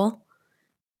people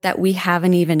that we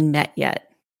haven't even met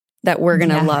yet that we're going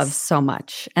to love so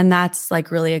much. And that's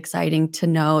like really exciting to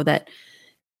know that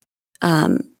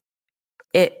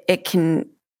it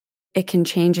can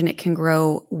change and it can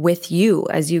grow with you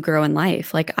as you grow in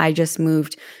life. Like I just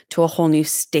moved to a whole new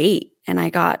state and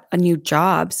I got a new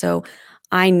job. So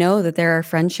I know that there are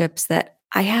friendships that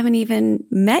I haven't even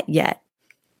met yet.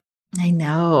 I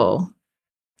know.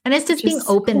 And it's just being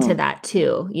open to that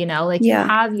too, like you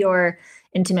have your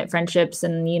intimate friendships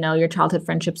and, your childhood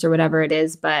friendships or whatever it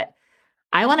is. But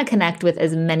I want to connect with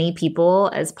as many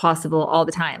people as possible all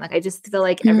the time. Like I just feel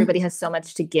like everybody has so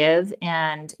much to give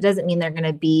and it doesn't mean they're going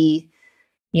to be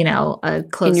a in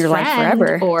close your life friend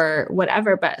forever. or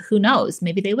whatever, but who knows?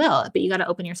 Maybe they will, but you got to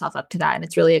open yourself up to that. And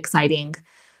it's really exciting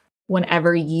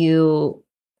whenever you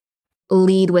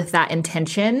lead with that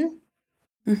intention,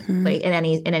 like in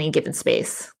any given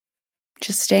space.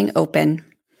 Just staying open.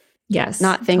 Yes.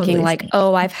 Not thinking totally like,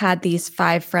 oh, I've had these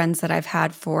 5 friends that I've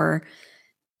had for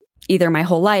either my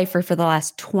whole life or for the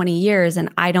last 20 years, and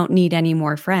I don't need any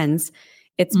more friends.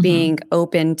 It's being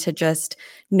open to just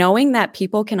knowing that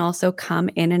people can also come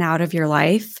in and out of your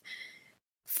life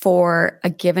for a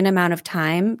given amount of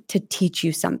time to teach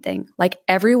you something. Like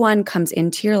everyone comes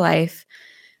into your life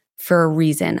for a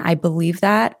reason. I believe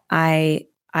that.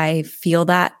 I feel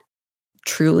that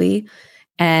truly.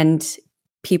 And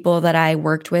people that I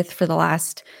worked with for the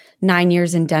last 9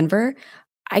 years in Denver,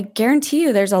 I guarantee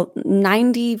you there's a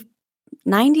 90 to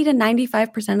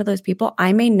 95% of those people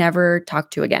I may never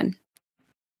talk to again.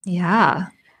 Yeah.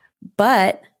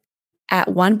 But at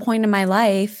one point in my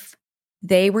life,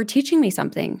 they were teaching me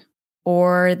something,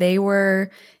 or they were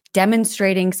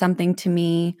demonstrating something to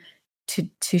me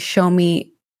to show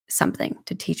me something,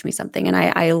 to teach me something. And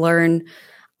I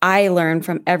learn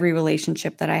from every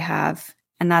relationship that I have.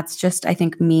 And that's just, I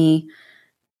think, me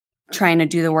trying to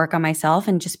do the work on myself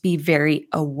and just be very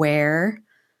aware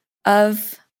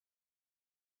of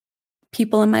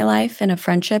people in my life and of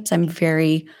friendships. I'm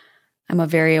a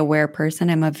very aware person.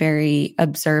 I'm a very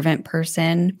observant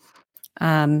person.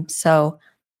 But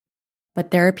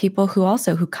there are people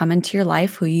who come into your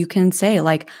life who you can say,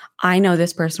 like, I know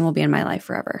this person will be in my life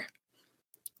forever.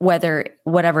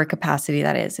 Whatever capacity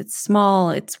that is. It's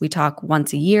small, we talk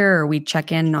once a year or we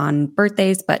check in on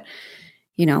birthdays, but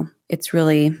it's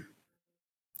really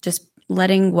just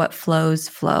letting what flows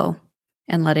flow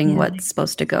and letting what's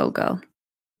supposed to go.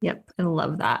 Yep. I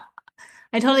love that.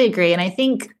 I totally agree. And I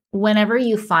think whenever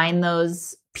you find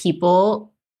those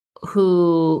people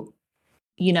who,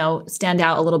 stand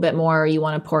out a little bit more, or you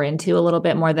want to pour into a little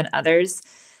bit more than others,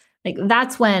 like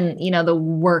that's when, the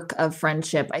work of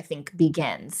friendship, I think,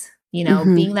 begins,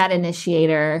 being that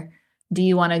initiator. Do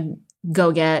you want to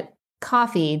go get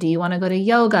coffee? Do you want to go to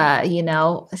yoga?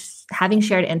 Having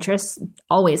shared interests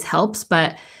always helps,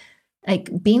 but like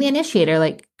being the initiator,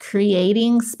 like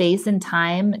creating space and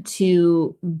time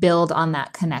to build on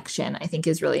that connection, I think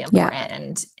is really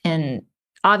important. And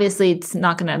obviously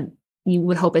you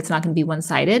would hope it's not going to be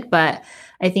one-sided, but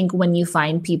I think when you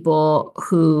find people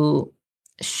who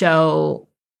show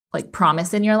like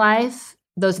promise in your life,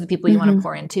 those are the people you want to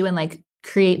pour into and like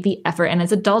create the effort. And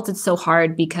as adults, it's so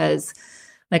hard because,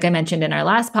 like I mentioned in our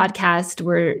last podcast,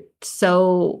 we're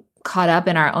so caught up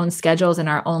in our own schedules and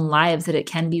our own lives that it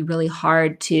can be really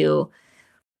hard to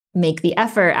make the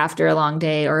effort after a long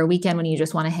day or a weekend when you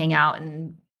just want to hang out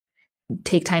and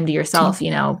take time to yourself,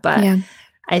 but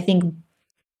I think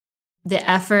the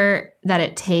effort that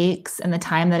it takes and the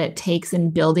time that it takes in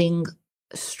building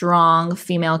strong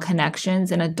female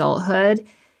connections in adulthood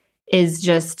is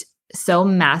just so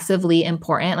massively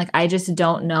important. Like, I just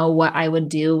don't know what I would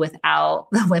do without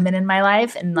the women in my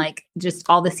life and like just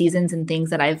all the seasons and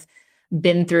things that I've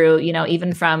been through,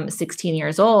 even from 16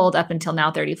 years old up until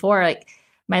now 34, like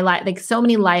my life, like so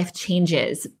many life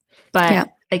changes, but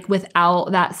like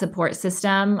without that support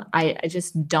system, I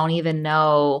just don't even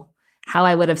know how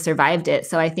I would have survived it.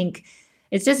 So I think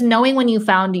it's just knowing when you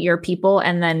found your people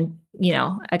and then,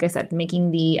 like I said,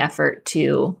 making the effort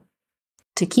to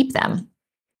keep them.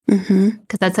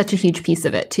 Because that's such a huge piece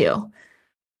of it too.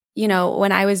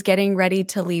 When I was getting ready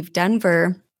to leave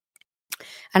Denver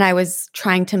and I was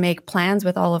trying to make plans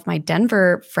with all of my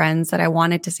Denver friends that I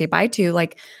wanted to say bye to,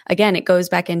 like, again, it goes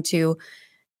back into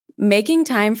making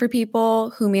time for people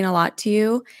who mean a lot to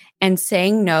you and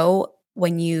saying no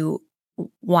when you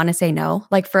want to say no.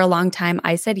 Like, for a long time,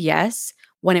 I said yes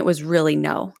when it was really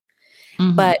no.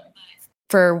 But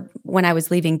for when I was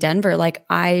leaving Denver, like,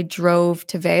 I drove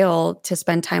to Vail to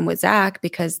spend time with Zach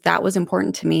because that was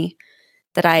important to me,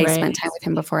 that I spent time with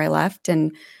him before I left.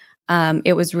 And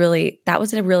that was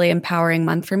a really empowering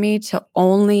month for me to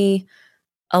only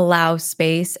allow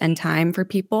space and time for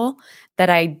people that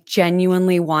I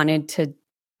genuinely wanted to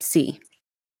see.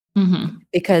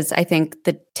 Because I think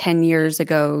the 10 years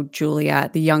ago, Julia,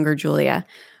 the younger Julia,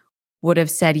 would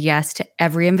have said yes to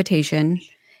every invitation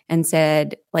and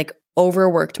said, like,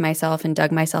 overworked myself and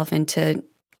dug myself into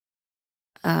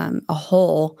a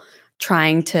hole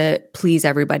trying to please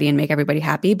everybody and make everybody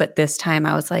happy. But this time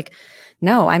I was like,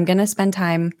 no, I'm going to spend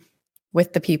time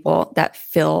with the people that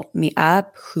fill me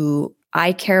up, who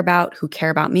I care about, who care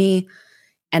about me.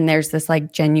 And there's this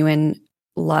like genuine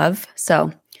love.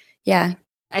 So, yeah.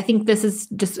 I think this is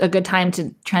just a good time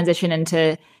to transition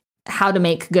into how to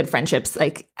make good friendships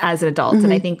like as an adult.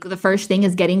 And I think the first thing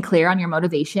is getting clear on your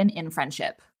motivation in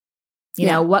friendship. You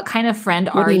know, what kind of friend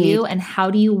What are do you you need? and how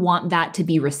do you want that to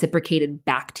be reciprocated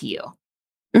back to you?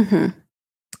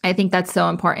 I think that's so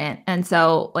important. And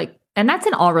so like, and that's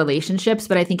in all relationships,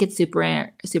 but I think it's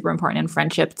super, super important in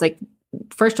friendships. Like,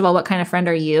 first of all, what kind of friend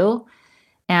are you?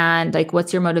 And like,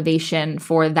 what's your motivation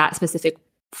for that specific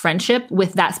friendship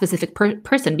with that specific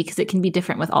person? Because it can be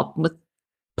different with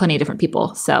plenty of different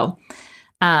people. So,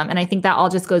 and I think that all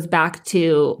just goes back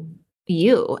to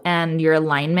you and your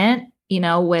alignment, you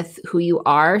know, with who you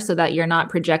are so that you're not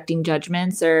projecting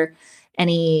judgments or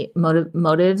any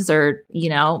motives or, you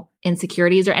know,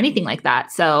 insecurities or anything like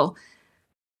that. So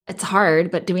it's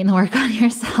hard, but doing the work on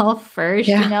yourself first,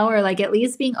 you know, or like at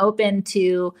least being open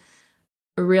to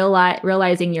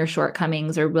realizing your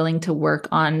shortcomings or willing to work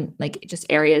on like just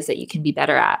areas that you can be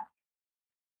better at.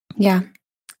 Yeah.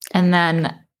 And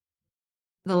then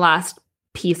the last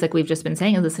piece, like we've just been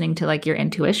saying, is listening to like your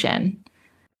intuition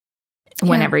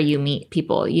whenever you meet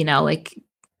people, you know, like,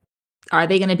 are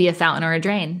they going to be a fountain or a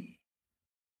drain?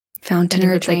 Fountain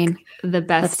or a drain. Like the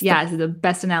best. The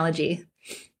best analogy.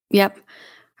 Yep.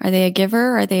 Are they a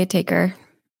giver or are they a taker?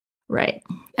 Right.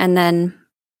 And then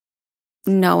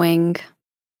knowing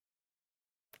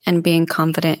and being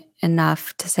confident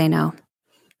enough to say no.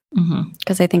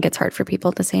 Because I think it's hard for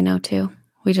people to say no too.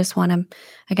 We just want to,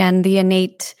 again, the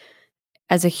innate,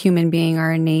 as a human being,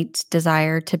 our innate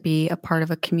desire to be a part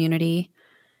of a community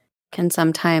can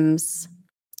sometimes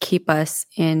keep us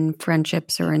in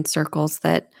friendships or in circles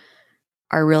that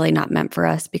are really not meant for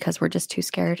us because we're just too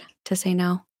scared to say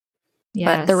no.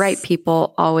 Yes. But the right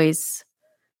people always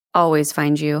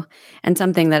find you. And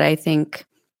something that I think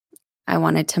I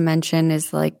wanted to mention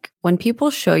is like when people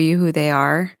show you who they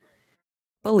are,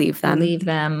 believe them. Believe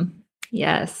them.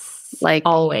 Yes. Like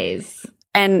always.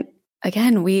 And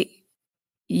again,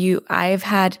 I've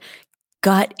had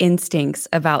gut instincts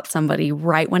about somebody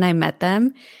right when I met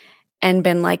them and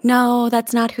been like, no,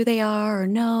 that's not who they are, or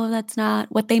no, that's not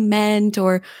what they meant,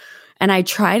 and I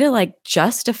try to like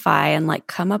justify and like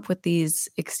come up with these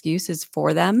excuses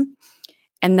for them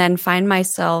and then find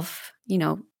myself, you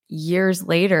know, years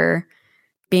later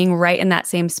being right in that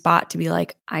same spot to be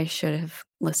like, I should have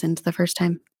listened the first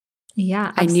time.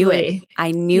 Yeah, absolutely.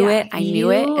 I knew it,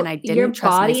 and I didn't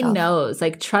trust myself. Your body knows,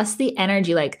 like trust the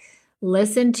energy, like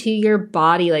listen to your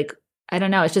body. Like, I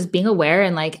don't know, it's just being aware.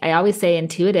 And like, I always say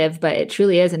intuitive, but it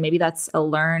truly is. And maybe that's a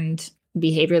learned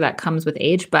behavior that comes with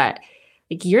age, but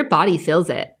like your body feels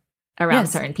it around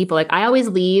certain people. Like I always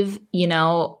leave, you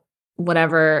know,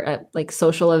 whatever, like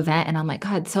social event. And I'm like,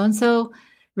 God, so-and-so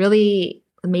really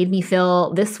made me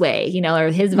feel this way, you know,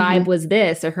 or his vibe was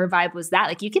this or her vibe was that.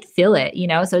 Like you could feel it, you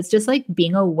know? So it's just like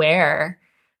being aware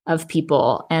of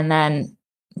people and then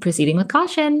proceeding with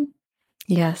caution.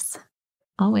 Yes.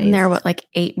 Always. And there are like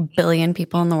 8 billion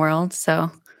people in the world.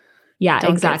 So yeah,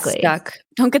 exactly.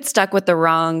 Don't get stuck with the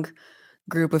wrong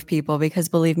group of people because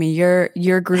believe me,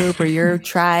 your group or your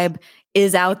tribe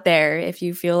is out there. If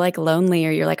you feel like lonely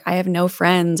or you're like, I have no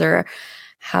friends or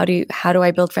how do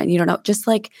I build friends? You don't know. Just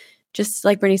like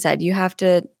Brittany said, you have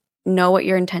to know what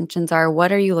your intentions are.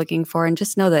 What are you looking for? And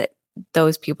just know that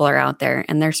those people are out there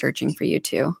and they're searching for you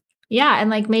too. Yeah.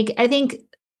 And like I think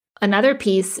another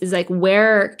piece is like,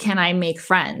 where can I make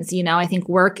friends? You know, I think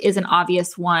work is an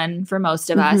obvious one for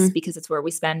most of us because it's where we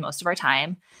spend most of our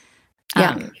time.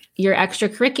 Your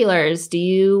extracurriculars, do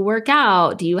you work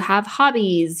out? Do you have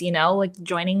hobbies? You know, like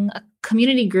joining a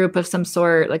community group of some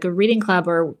sort, like a reading club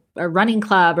or a running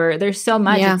club, or there's so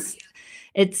much. Yeah.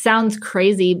 It sounds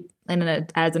crazy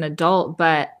as an adult,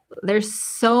 but there's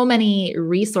so many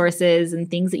resources and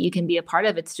things that you can be a part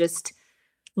of. It's just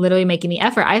literally making the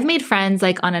effort. I've made friends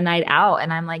like on a night out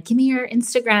and I'm like, give me your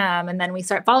Instagram. And then we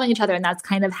start following each other. And that's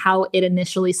kind of how it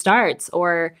initially starts.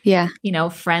 Or, you know,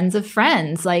 friends of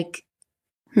friends, like,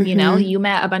 you know, you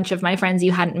met a bunch of my friends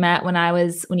you hadn't met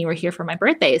when you were here for my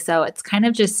birthday. So it's kind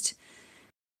of just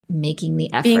making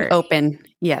the effort. Being open.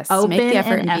 Yes. Make the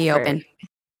effort and be open.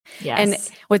 Yes.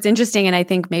 And what's interesting, and I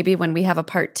think maybe when we have a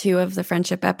part 2 of the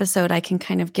friendship episode, I can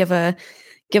kind of give a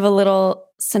little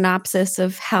synopsis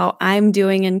of how I'm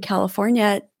doing in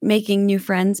California, making new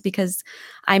friends because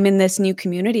I'm in this new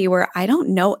community where I don't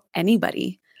know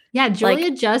anybody. Yeah,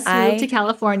 Julia just moved to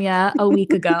California a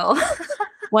week ago.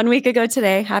 1 week ago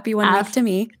today. Happy 1 week to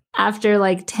me. After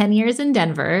like 10 years in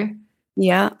Denver.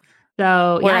 Yeah.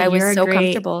 So where I was so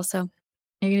comfortable. So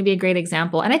you're going to be a great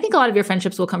example. And I think a lot of your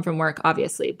friendships will come from work,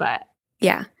 obviously, but.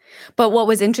 Yeah. But what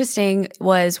was interesting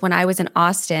was when I was in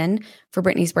Austin for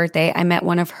Brittany's birthday, I met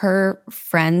one of her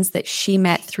friends that she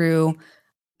met through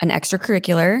an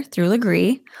extracurricular through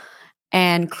Legree.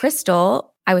 And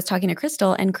Crystal, I was talking to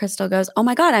Crystal, and Crystal goes, "Oh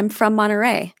my God, I'm from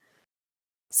Monterey."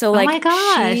 So Oh my like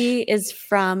gosh. she is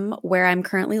from where I'm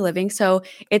currently living. So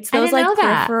it's I those didn't like know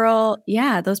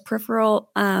that. those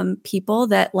peripheral people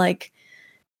that like,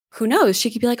 who knows? She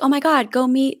could be like, "Oh my God, go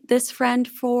meet this friend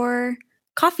for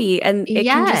coffee." And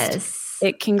Yes.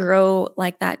 it can grow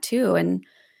like that too. And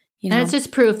And it's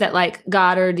just proof that like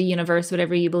God or the universe,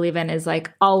 whatever you believe in, is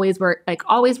like always working,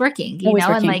 always and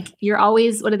working. like you're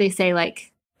always, what do they say,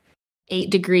 like 8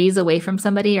 degrees away from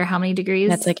somebody, or how many degrees?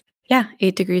 That's like,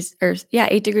 8 degrees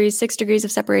 6 degrees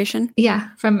of separation. Yeah,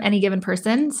 from any given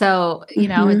person. So,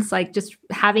 it's like just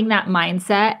having that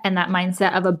mindset, and that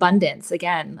mindset of abundance,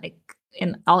 again, like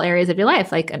in all areas of your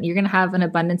life. Like you're going to have an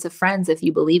abundance of friends if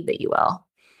you believe that you will.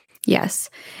 Yes.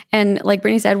 And like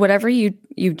Brittany said, whatever you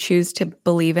choose to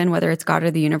believe in, whether it's God or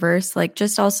the universe, like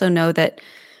just also know that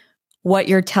what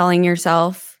you're telling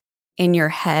yourself in your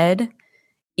head,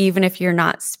 even if you're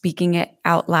not speaking it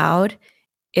out loud,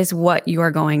 is what you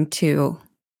are going to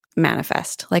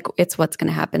manifest. Like it's what's going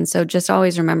to happen. So just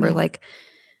always remember like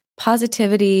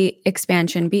positivity,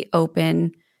 expansion, be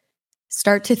open,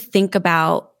 start to think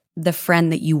about the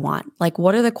friend that you want. Like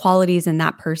what are the qualities in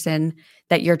that person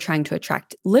that you're trying to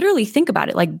attract? Literally think about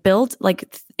it.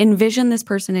 Like envision this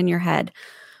person in your head.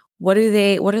 What are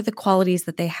the qualities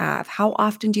that they have? How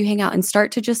often do you hang out? And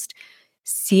start to just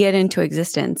see it into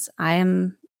existence. I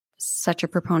am such a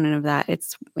proponent of that.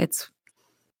 It's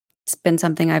been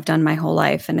something I've done my whole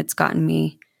life, and it's gotten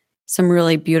me some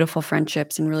really beautiful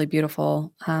friendships and really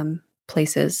beautiful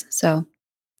places. So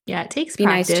yeah, it takes be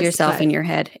practice, nice to yourself in your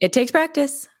head. It takes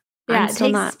practice. Yeah, I'm it still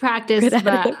takes not practice, good at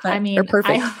but it, I mean,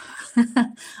 perfect.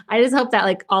 I just hope that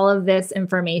like all of this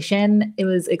information, it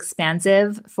was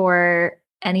expansive for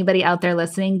anybody out there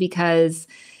listening, because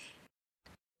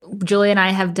Julia and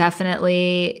I have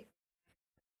definitely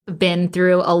been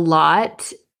through a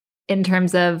lot in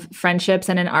terms of friendships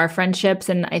and in our friendships.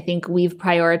 And I think we've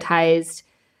prioritized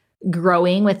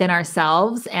growing within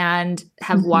ourselves, and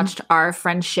have watched our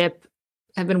friendship,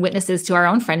 have been witnesses to our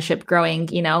own friendship growing,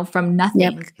 from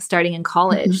nothing, starting in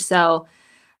college. So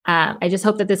I just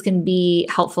hope that this can be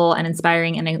helpful and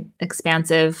inspiring and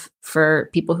expansive for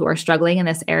people who are struggling in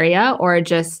this area, or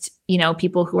just,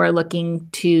 people who are looking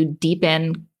to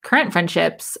deepen current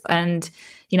friendships. And,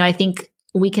 I think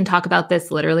we can talk about this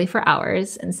literally for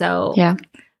hours. And so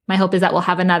my hope is that we'll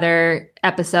have another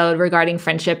episode regarding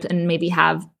friendship, and maybe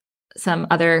have some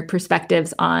other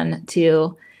perspectives on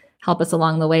to help us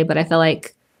along the way. But I feel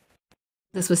like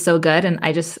this was so good. And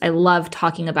I love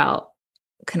talking about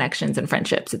connections and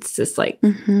friendships. It's just like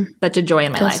such a joy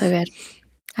in my life. So good.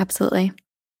 Absolutely.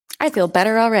 I feel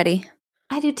better already.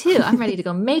 I do too. I'm ready to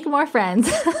go make more friends.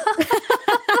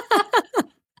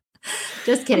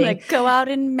 Just kidding. I'm gonna go out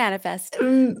and manifest.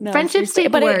 No, friendships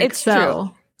take work, it's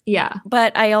true. Yeah.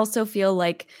 But I also feel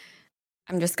like,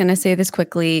 I'm just gonna say this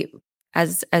quickly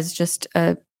as just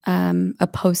a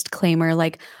post-claimer.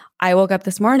 Like I woke up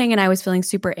this morning and I was feeling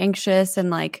super anxious,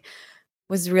 and like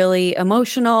was really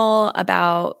emotional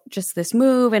about just this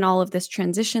move and all of this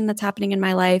transition that's happening in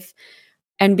my life.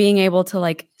 And being able to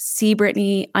like see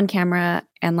Brittany on camera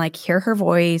and like hear her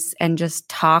voice and just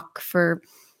talk for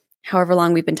however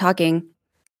long we've been talking,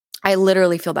 I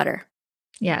literally feel better.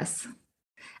 Yes.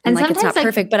 And like it's not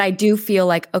perfect, but I do feel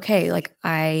like, okay, like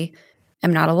I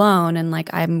am not alone, and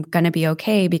like I'm going to be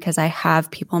okay because I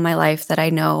have people in my life that I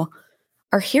know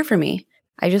are here for me.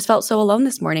 I just felt so alone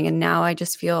this morning, and now I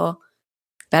just feel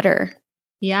better.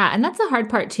 Yeah. And that's the hard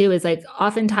part too, is like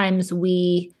oftentimes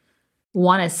we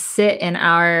want to sit in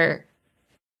our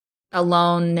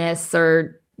aloneness,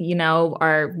 or,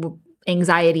 our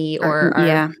anxiety, or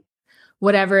our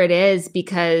whatever it is,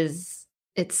 because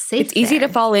it's safe. It's easy to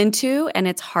fall into, and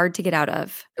it's hard to get out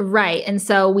of. Right. And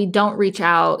so we don't reach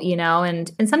out,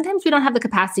 and sometimes we don't have the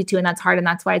capacity to, and that's hard. And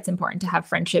that's why it's important to have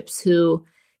friendships who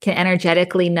can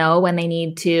energetically know when they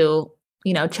need to,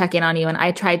 check in on you. And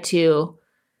I tried to,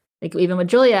 like, even with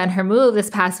Julia and her move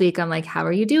this past week, I'm like, how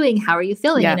are you doing? How are you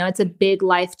feeling? Yeah. It's a big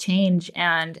life change.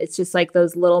 And it's just like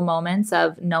those little moments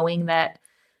of knowing that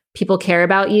people care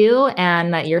about you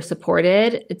and that you're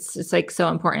supported. It's just like so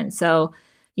important. So,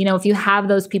 if you have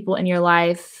those people in your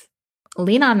life,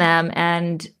 lean on them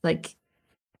and like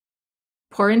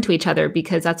pour into each other,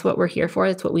 because that's what we're here for.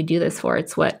 It's what we do this for.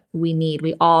 It's what we need.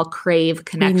 We all crave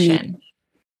connection.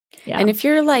 Yeah. And if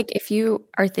you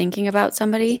are thinking about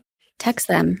somebody, text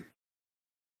them.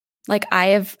 Like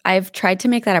I've tried to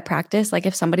make that a practice. Like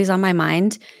if somebody's on my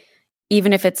mind,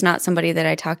 even if it's not somebody that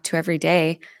I talk to every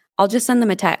day, I'll just send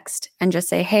them a text and just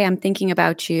say, hey, I'm thinking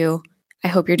about you. I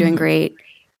hope you're doing great.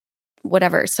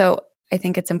 Whatever. So I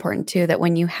think it's important too that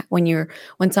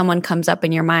when someone comes up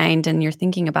in your mind and you're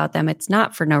thinking about them, it's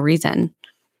not for no reason.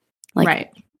 Like, right.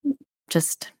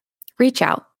 just reach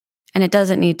out. And it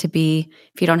doesn't need to be,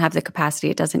 if you don't have the capacity,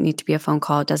 it doesn't need to be a phone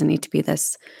call. It doesn't need to be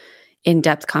this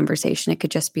in-depth conversation. It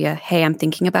could just be hey, I'm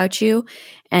thinking about you.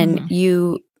 And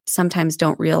you sometimes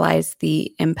don't realize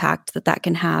the impact that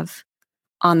can have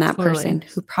on that person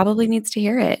who probably needs to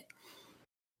hear it.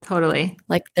 Totally.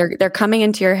 Like they're coming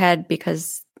into your head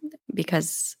because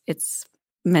it's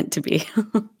meant to be.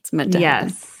 It's meant to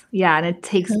happen. Yeah. And it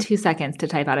takes 2 seconds to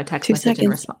type out a text message and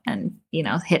respond and,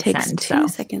 hit send. Takes 2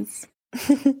 seconds.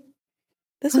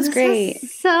 This was great.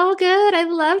 So good. I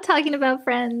love talking about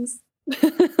friends.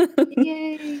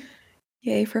 Yay.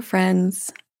 Yay for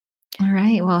friends. All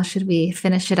right. Well, should we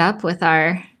finish it up with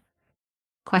our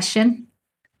question?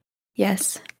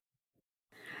 Yes.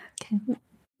 Okay.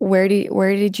 Where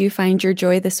did you find your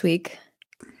joy this week?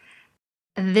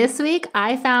 This week,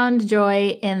 I found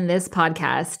joy in this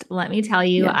podcast. Let me tell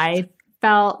you, I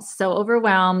felt so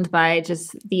overwhelmed by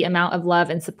just the amount of love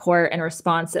and support and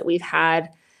response that we've had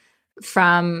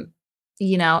from,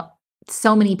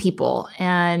 so many people.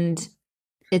 And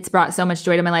it's brought so much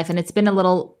joy to my life. And it's been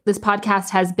this podcast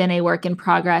has been a work in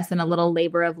progress and a little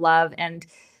labor of love. And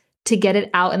to get it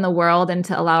out in the world and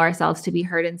to allow ourselves to be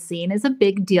heard and seen is a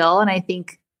big deal. And I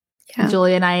think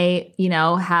Julia and I,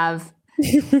 have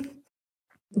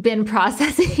been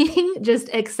processing, just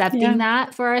accepting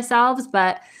that for ourselves.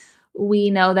 But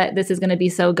we know that this is going to be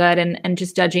so good. And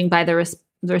just judging by the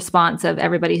response of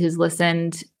everybody who's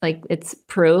listened, like it's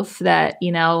proof that,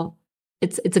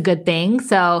 it's a good thing.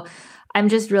 So I'm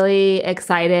just really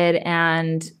excited.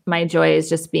 And my joy is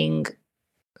just being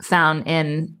found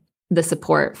in the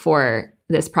support for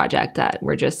this project that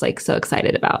we're just like so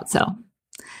excited about. So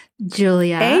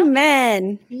Julia.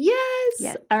 Amen.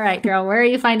 Yes. All right, girl. Where are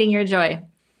you finding your joy?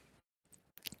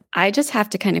 I just have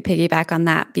to kind of piggyback on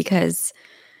that because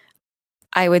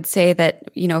I would say that,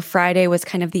 Friday was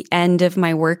kind of the end of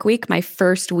my work week, my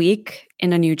first week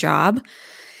in a new job.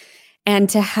 And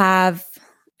to have,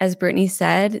 as Brittany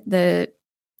said, the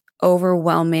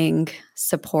overwhelming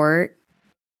support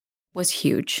was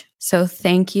huge. So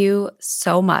thank you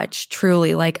so much.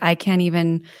 Truly, like I can't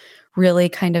even really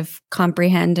kind of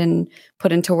comprehend and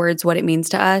put into words what it means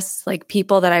to us. Like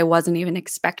people that I wasn't even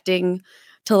expecting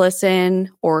to listen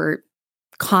or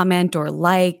comment or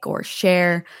like or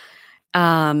share.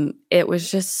 It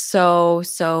was just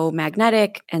so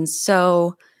magnetic and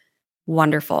so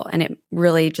wonderful. And it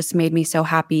really just made me so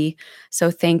happy. So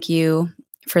thank you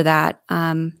for that.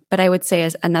 But I would say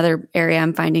as another area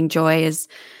I'm finding joy is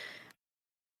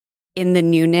in the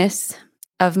newness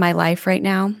of my life right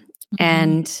now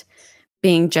and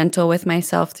being gentle with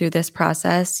myself through this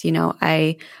process.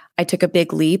 I took a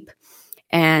big leap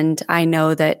and I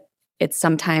know that it's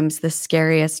sometimes the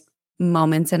scariest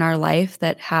moments in our life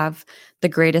that have the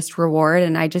greatest reward.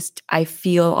 And I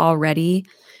feel already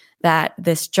that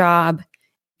this job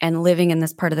and living in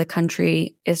this part of the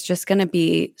country is just going to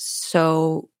be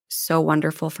so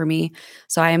wonderful for me.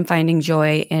 So I am finding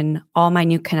joy in all my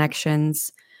new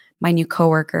connections, my new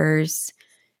coworkers,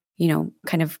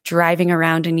 kind of driving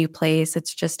around a new place.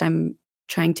 It's just, I'm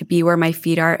trying to be where my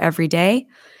feet are every day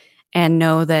and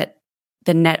know that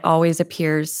the net always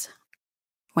appears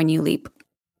when you leap.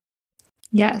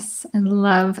 Yes, I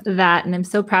love that. And I'm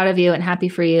so proud of you and happy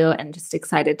for you and just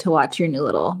excited to watch your new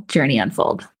little journey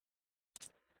unfold.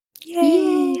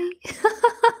 Yay.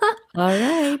 All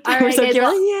right. We're so guys,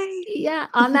 yay. Yeah.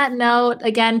 On that note,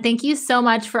 again, thank you so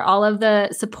much for all of the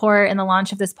support and the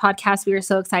launch of this podcast. We are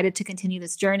so excited to continue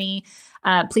this journey.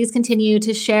 Please continue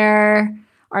to share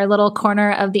our little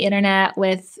corner of the internet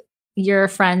with your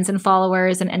friends and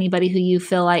followers and anybody who you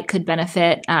feel like could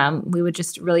benefit. We would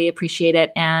just really appreciate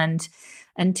it. And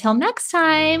until next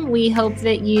time, we hope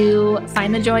that you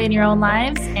find the joy in your own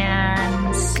lives,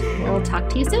 and we'll talk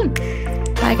to you soon.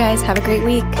 Bye, guys. Have a great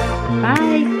week.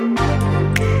 Bye.